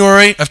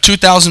January of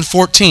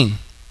 2014.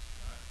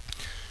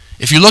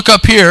 If you look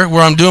up here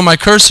where I'm doing my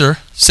cursor, it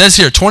says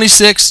here,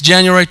 26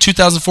 January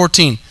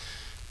 2014.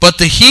 But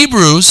the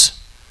Hebrews,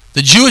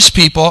 the Jewish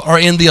people, are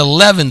in the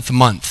 11th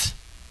month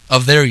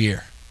of their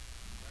year.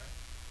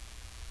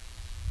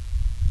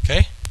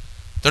 Okay?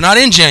 They're not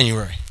in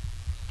January.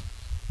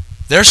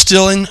 They're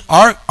still in,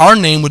 our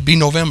name would be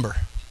November.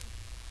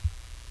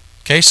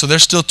 Okay, so they're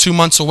still 2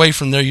 months away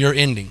from their year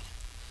ending.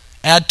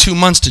 Add 2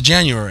 months to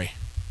January.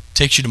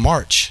 Takes you to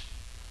March.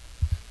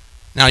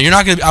 Now, you're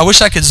not going to, I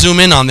wish I could zoom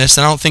in on this,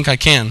 and I don't think I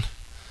can.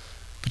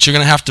 But you're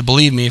going to have to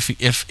believe me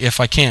if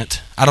I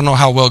can't. I don't know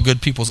how well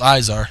good people's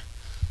eyes are.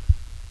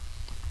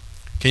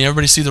 Can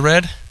everybody see the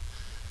red?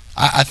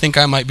 I think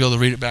I might be able to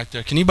read it back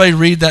there. Can anybody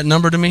read that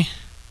number to me?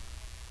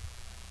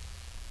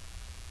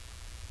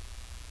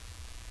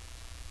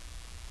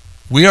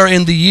 We are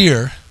in the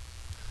year,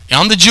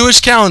 on the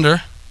Jewish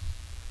calendar,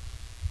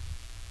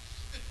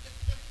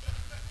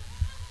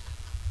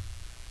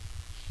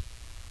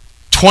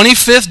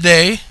 '25th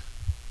day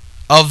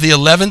of the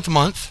 11th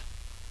month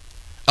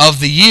of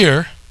the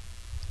year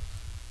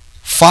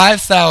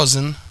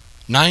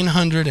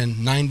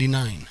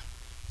 5,999.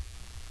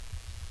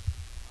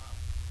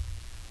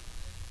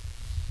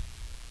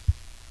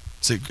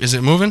 Is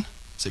it moving?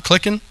 Is it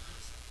clicking?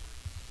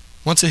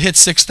 Once it hits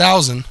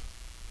 6,000,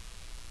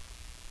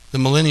 the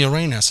millennial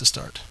reign has to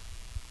start,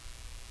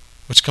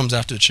 which comes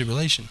after the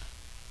tribulation.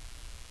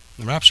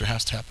 The rapture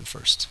has to happen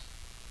first.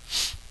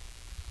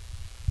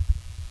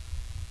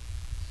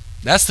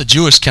 That's the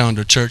Jewish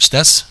calendar, church.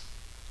 That's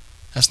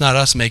not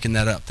us making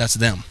that up. That's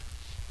them.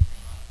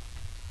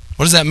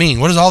 What does that mean?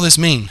 What does all this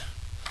mean?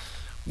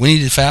 We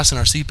need to fasten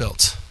our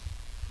seatbelts.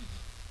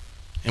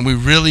 And we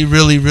really,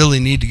 really, really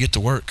need to get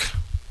to work.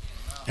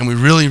 And we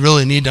really,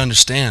 really need to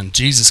understand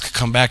Jesus could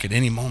come back at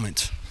any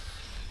moment.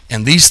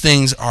 And these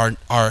things are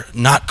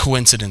not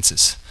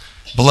coincidences.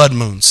 Blood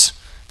moons,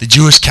 the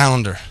Jewish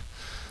calendar,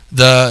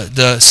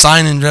 the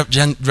sign in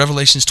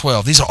Revelations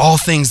 12. These are all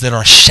things that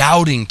are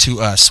shouting to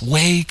us,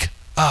 wake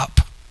up,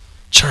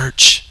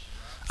 church,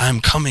 I'm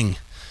coming.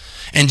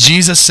 And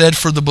Jesus said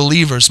for the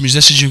believers,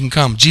 musicians, you can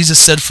come. Jesus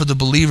said for the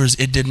believers,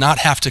 it did not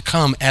have to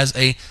come as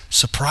a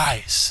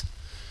surprise.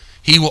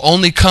 He will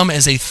only come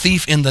as a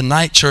thief in the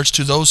night, church,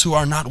 to those who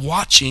are not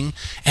watching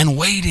and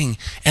waiting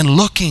and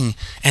looking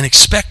and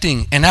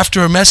expecting. And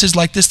after a message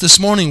like this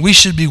morning, we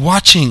should be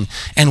watching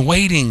and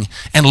waiting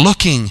and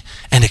looking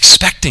and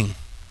expecting.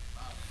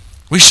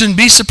 We shouldn't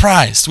be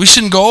surprised. We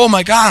shouldn't go, oh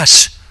my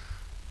gosh,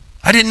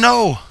 I didn't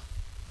know.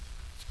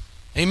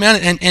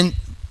 Amen. And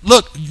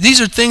look,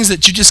 these are things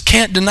that you just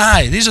can't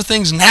deny. These are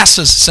things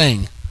NASA's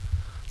saying.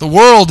 The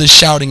world is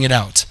shouting it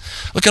out.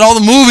 Look at all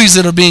the movies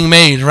that are being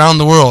made around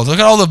the world. Look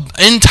at all the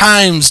end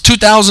times,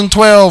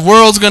 2012,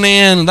 world's going to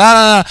end,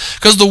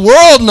 because the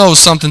world knows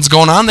something's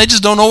going on. They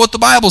just don't know what the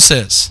Bible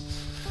says.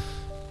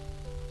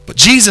 But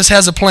Jesus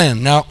has a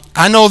plan. Now,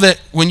 I know that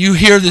when you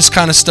hear this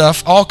kind of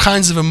stuff, all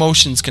kinds of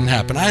emotions can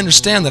happen. I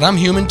understand that. I'm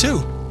human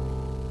too.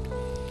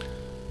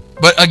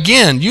 But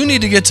again, you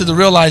need to get to the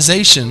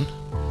realization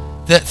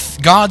that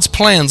God's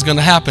plan is going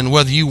to happen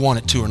whether you want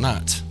it to or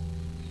not.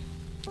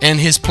 And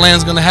His plan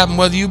is going to happen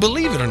whether you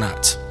believe it or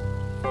not.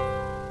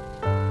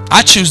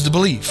 I choose to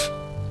believe.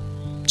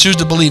 Choose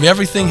to believe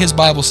everything His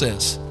Bible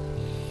says.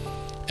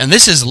 And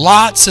this is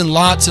lots and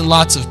lots and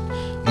lots of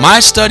my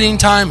studying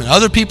time and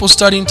other people's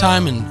studying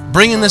time and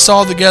bringing this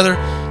all together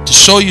to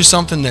show you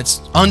something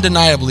that's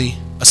undeniably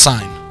a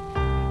sign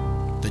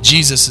that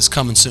Jesus is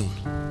coming soon.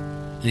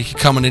 And He can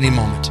come at any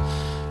moment.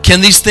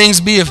 Can these things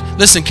be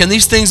can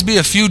these things be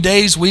a few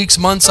days, weeks,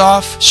 months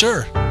off?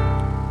 Sure.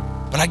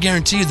 But I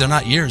guarantee you they're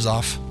not years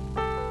off.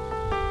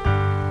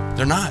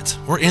 They're not.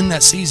 We're in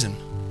that season.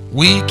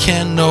 We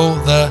can know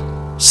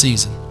the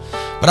season.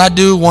 But I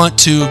do want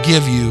to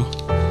give you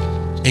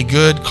a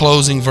good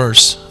closing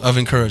verse of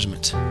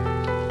encouragement.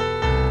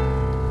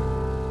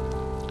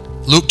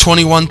 Luke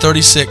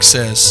 21:36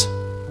 says,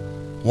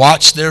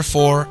 "Watch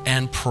therefore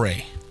and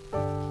pray."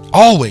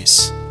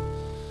 Always.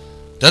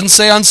 Doesn't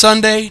say on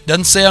Sunday,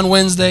 doesn't say on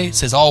Wednesday, it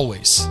says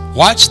always.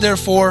 Watch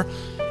therefore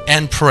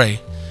and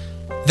pray,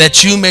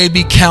 that you may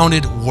be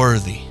counted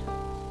worthy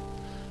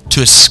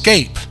to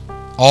escape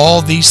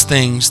all these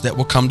things that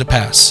will come to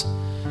pass,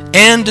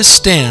 and to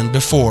stand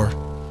before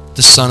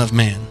the Son of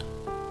Man.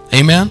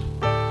 Amen?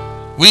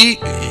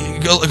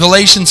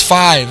 Galatians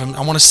 5,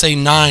 I want to say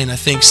 9, I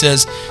think,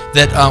 says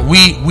that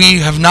we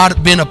have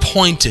not been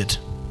appointed,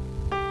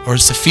 or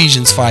it's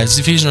Ephesians 5, it's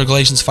Ephesians or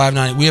Galatians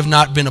 5:9, we have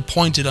not been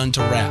appointed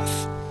unto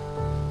wrath.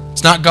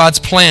 It's not God's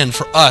plan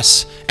for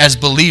us as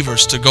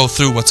believers to go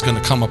through what's going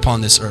to come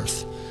upon this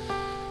earth.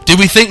 Did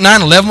we think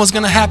 9/11 was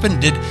going to happen?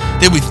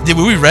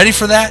 Were we ready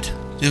for that?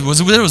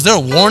 Was there a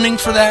warning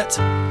for that?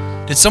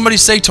 Did somebody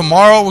say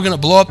tomorrow we're going to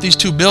blow up these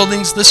 2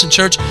 buildings? Listen,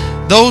 church,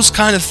 those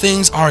kind of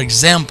things are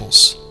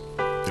examples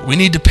that we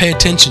need to pay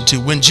attention to.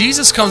 When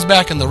Jesus comes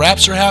back and the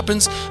rapture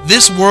happens,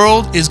 this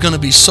world is going to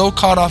be so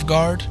caught off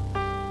guard.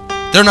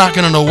 They're not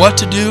going to know what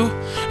to do,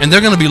 and they're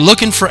going to be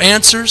looking for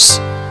answers.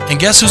 And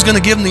guess who's going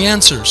to give them the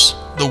answers?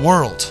 The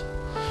world.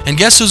 And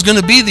guess who's going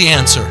to be the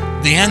answer?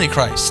 The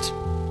Antichrist.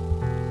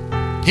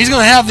 He's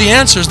going to have the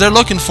answers they're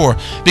looking for,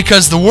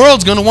 because the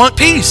world's going to want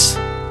peace.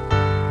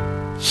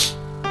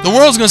 The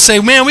world's going to say,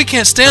 man, we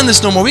can't stand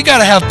this no more. We got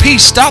to have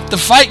peace. Stop the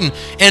fighting.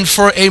 And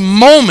for a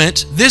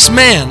moment, this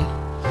man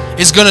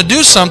is going to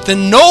do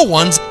something no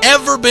one's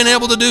ever been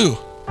able to do.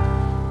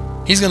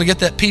 He's going to get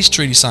that peace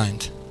treaty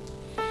signed.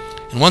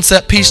 And once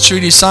that peace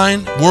treaty is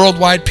signed,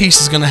 worldwide peace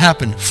is going to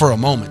happen for a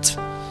moment.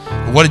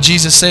 But what did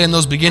Jesus say in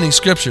those beginning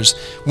scriptures?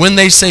 When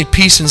they say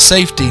peace and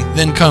safety,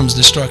 then comes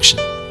destruction.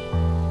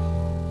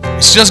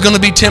 It's just going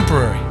to be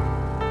temporary.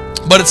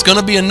 But it's going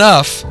to be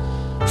enough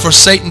for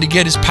Satan to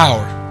get his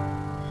power.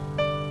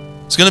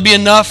 It's going to be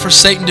enough for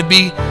Satan to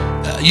be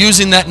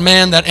using that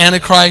man, that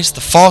Antichrist,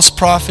 the false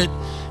prophet,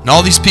 and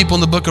all these people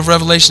in the book of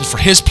Revelation for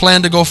his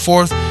plan to go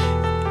forth.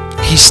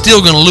 He's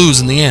still going to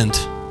lose in the end.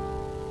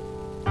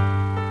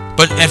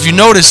 But if you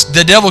notice,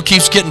 the devil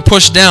keeps getting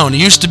pushed down.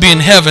 He used to be in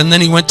heaven,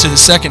 then he went to the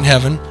second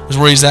heaven, is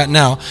where he's at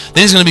now.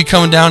 Then he's going to be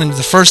coming down into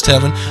the first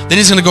heaven. Then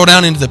he's going to go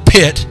down into the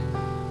pit.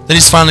 Then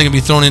he's finally going to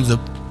be thrown into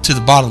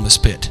the bottomless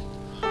pit.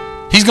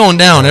 He's going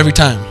down every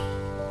time.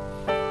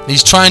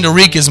 He's trying to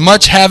wreak as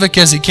much havoc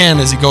as he can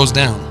as he goes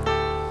down.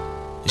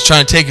 He's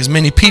trying to take as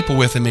many people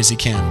with him as he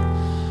can.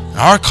 And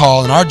our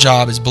call and our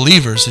job as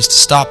believers is to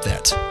stop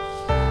that.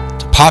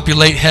 To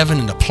populate heaven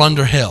and to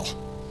plunder hell.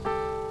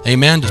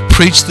 Amen. To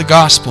preach the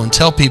gospel and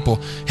tell people,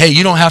 hey,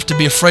 you don't have to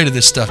be afraid of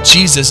this stuff.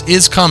 Jesus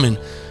is coming,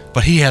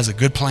 but He has a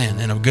good plan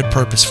and a good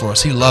purpose for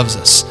us. He loves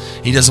us.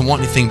 He doesn't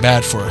want anything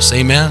bad for us.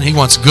 Amen. He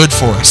wants good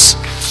for us.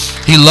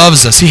 He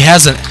loves us. He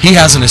has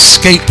an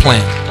escape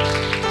plan.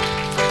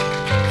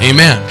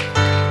 Amen.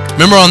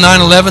 Remember on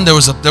 9/11,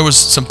 there was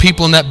some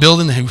people in that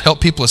building who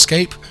helped people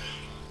escape?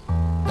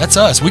 That's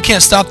us. We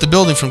can't stop the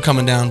building from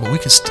coming down, but we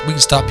can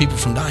stop people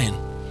from dying.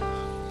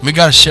 We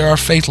got to share our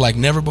faith like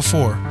never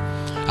before.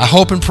 I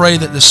hope and pray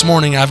that this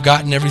morning I've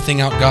gotten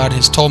everything out God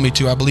has told me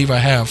to. I believe I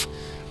have.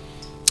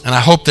 And I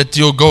hope that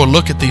you'll go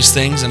look at these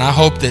things, and I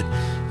hope that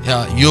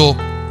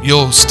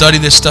you'll study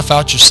this stuff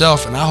out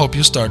yourself, and I hope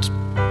you'll start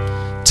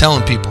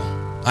telling people.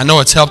 I know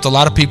it's helped a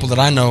lot of people that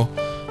I know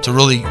to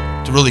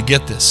really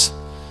get this.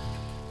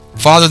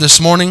 Father, this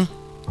morning,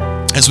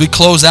 as we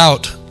close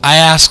out, I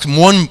ask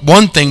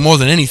one thing more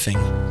than anything.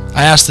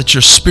 I ask that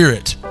your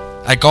Spirit,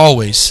 like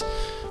always,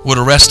 would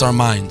arrest our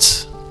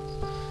minds,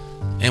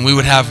 and we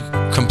would have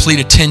complete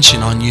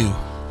attention on you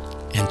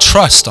and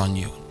trust on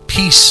you,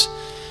 peace,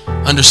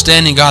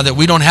 understanding, God, that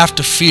we don't have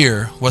to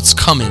fear what's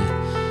coming,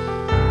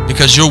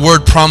 because your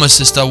word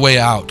promises the way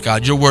out,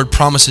 God. Your word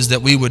promises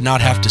that we would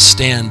not have to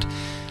stand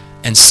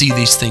and see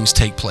these things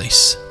take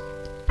place.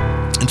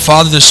 And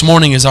Father, this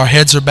morning as our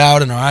heads are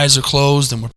bowed and our eyes are closed and we're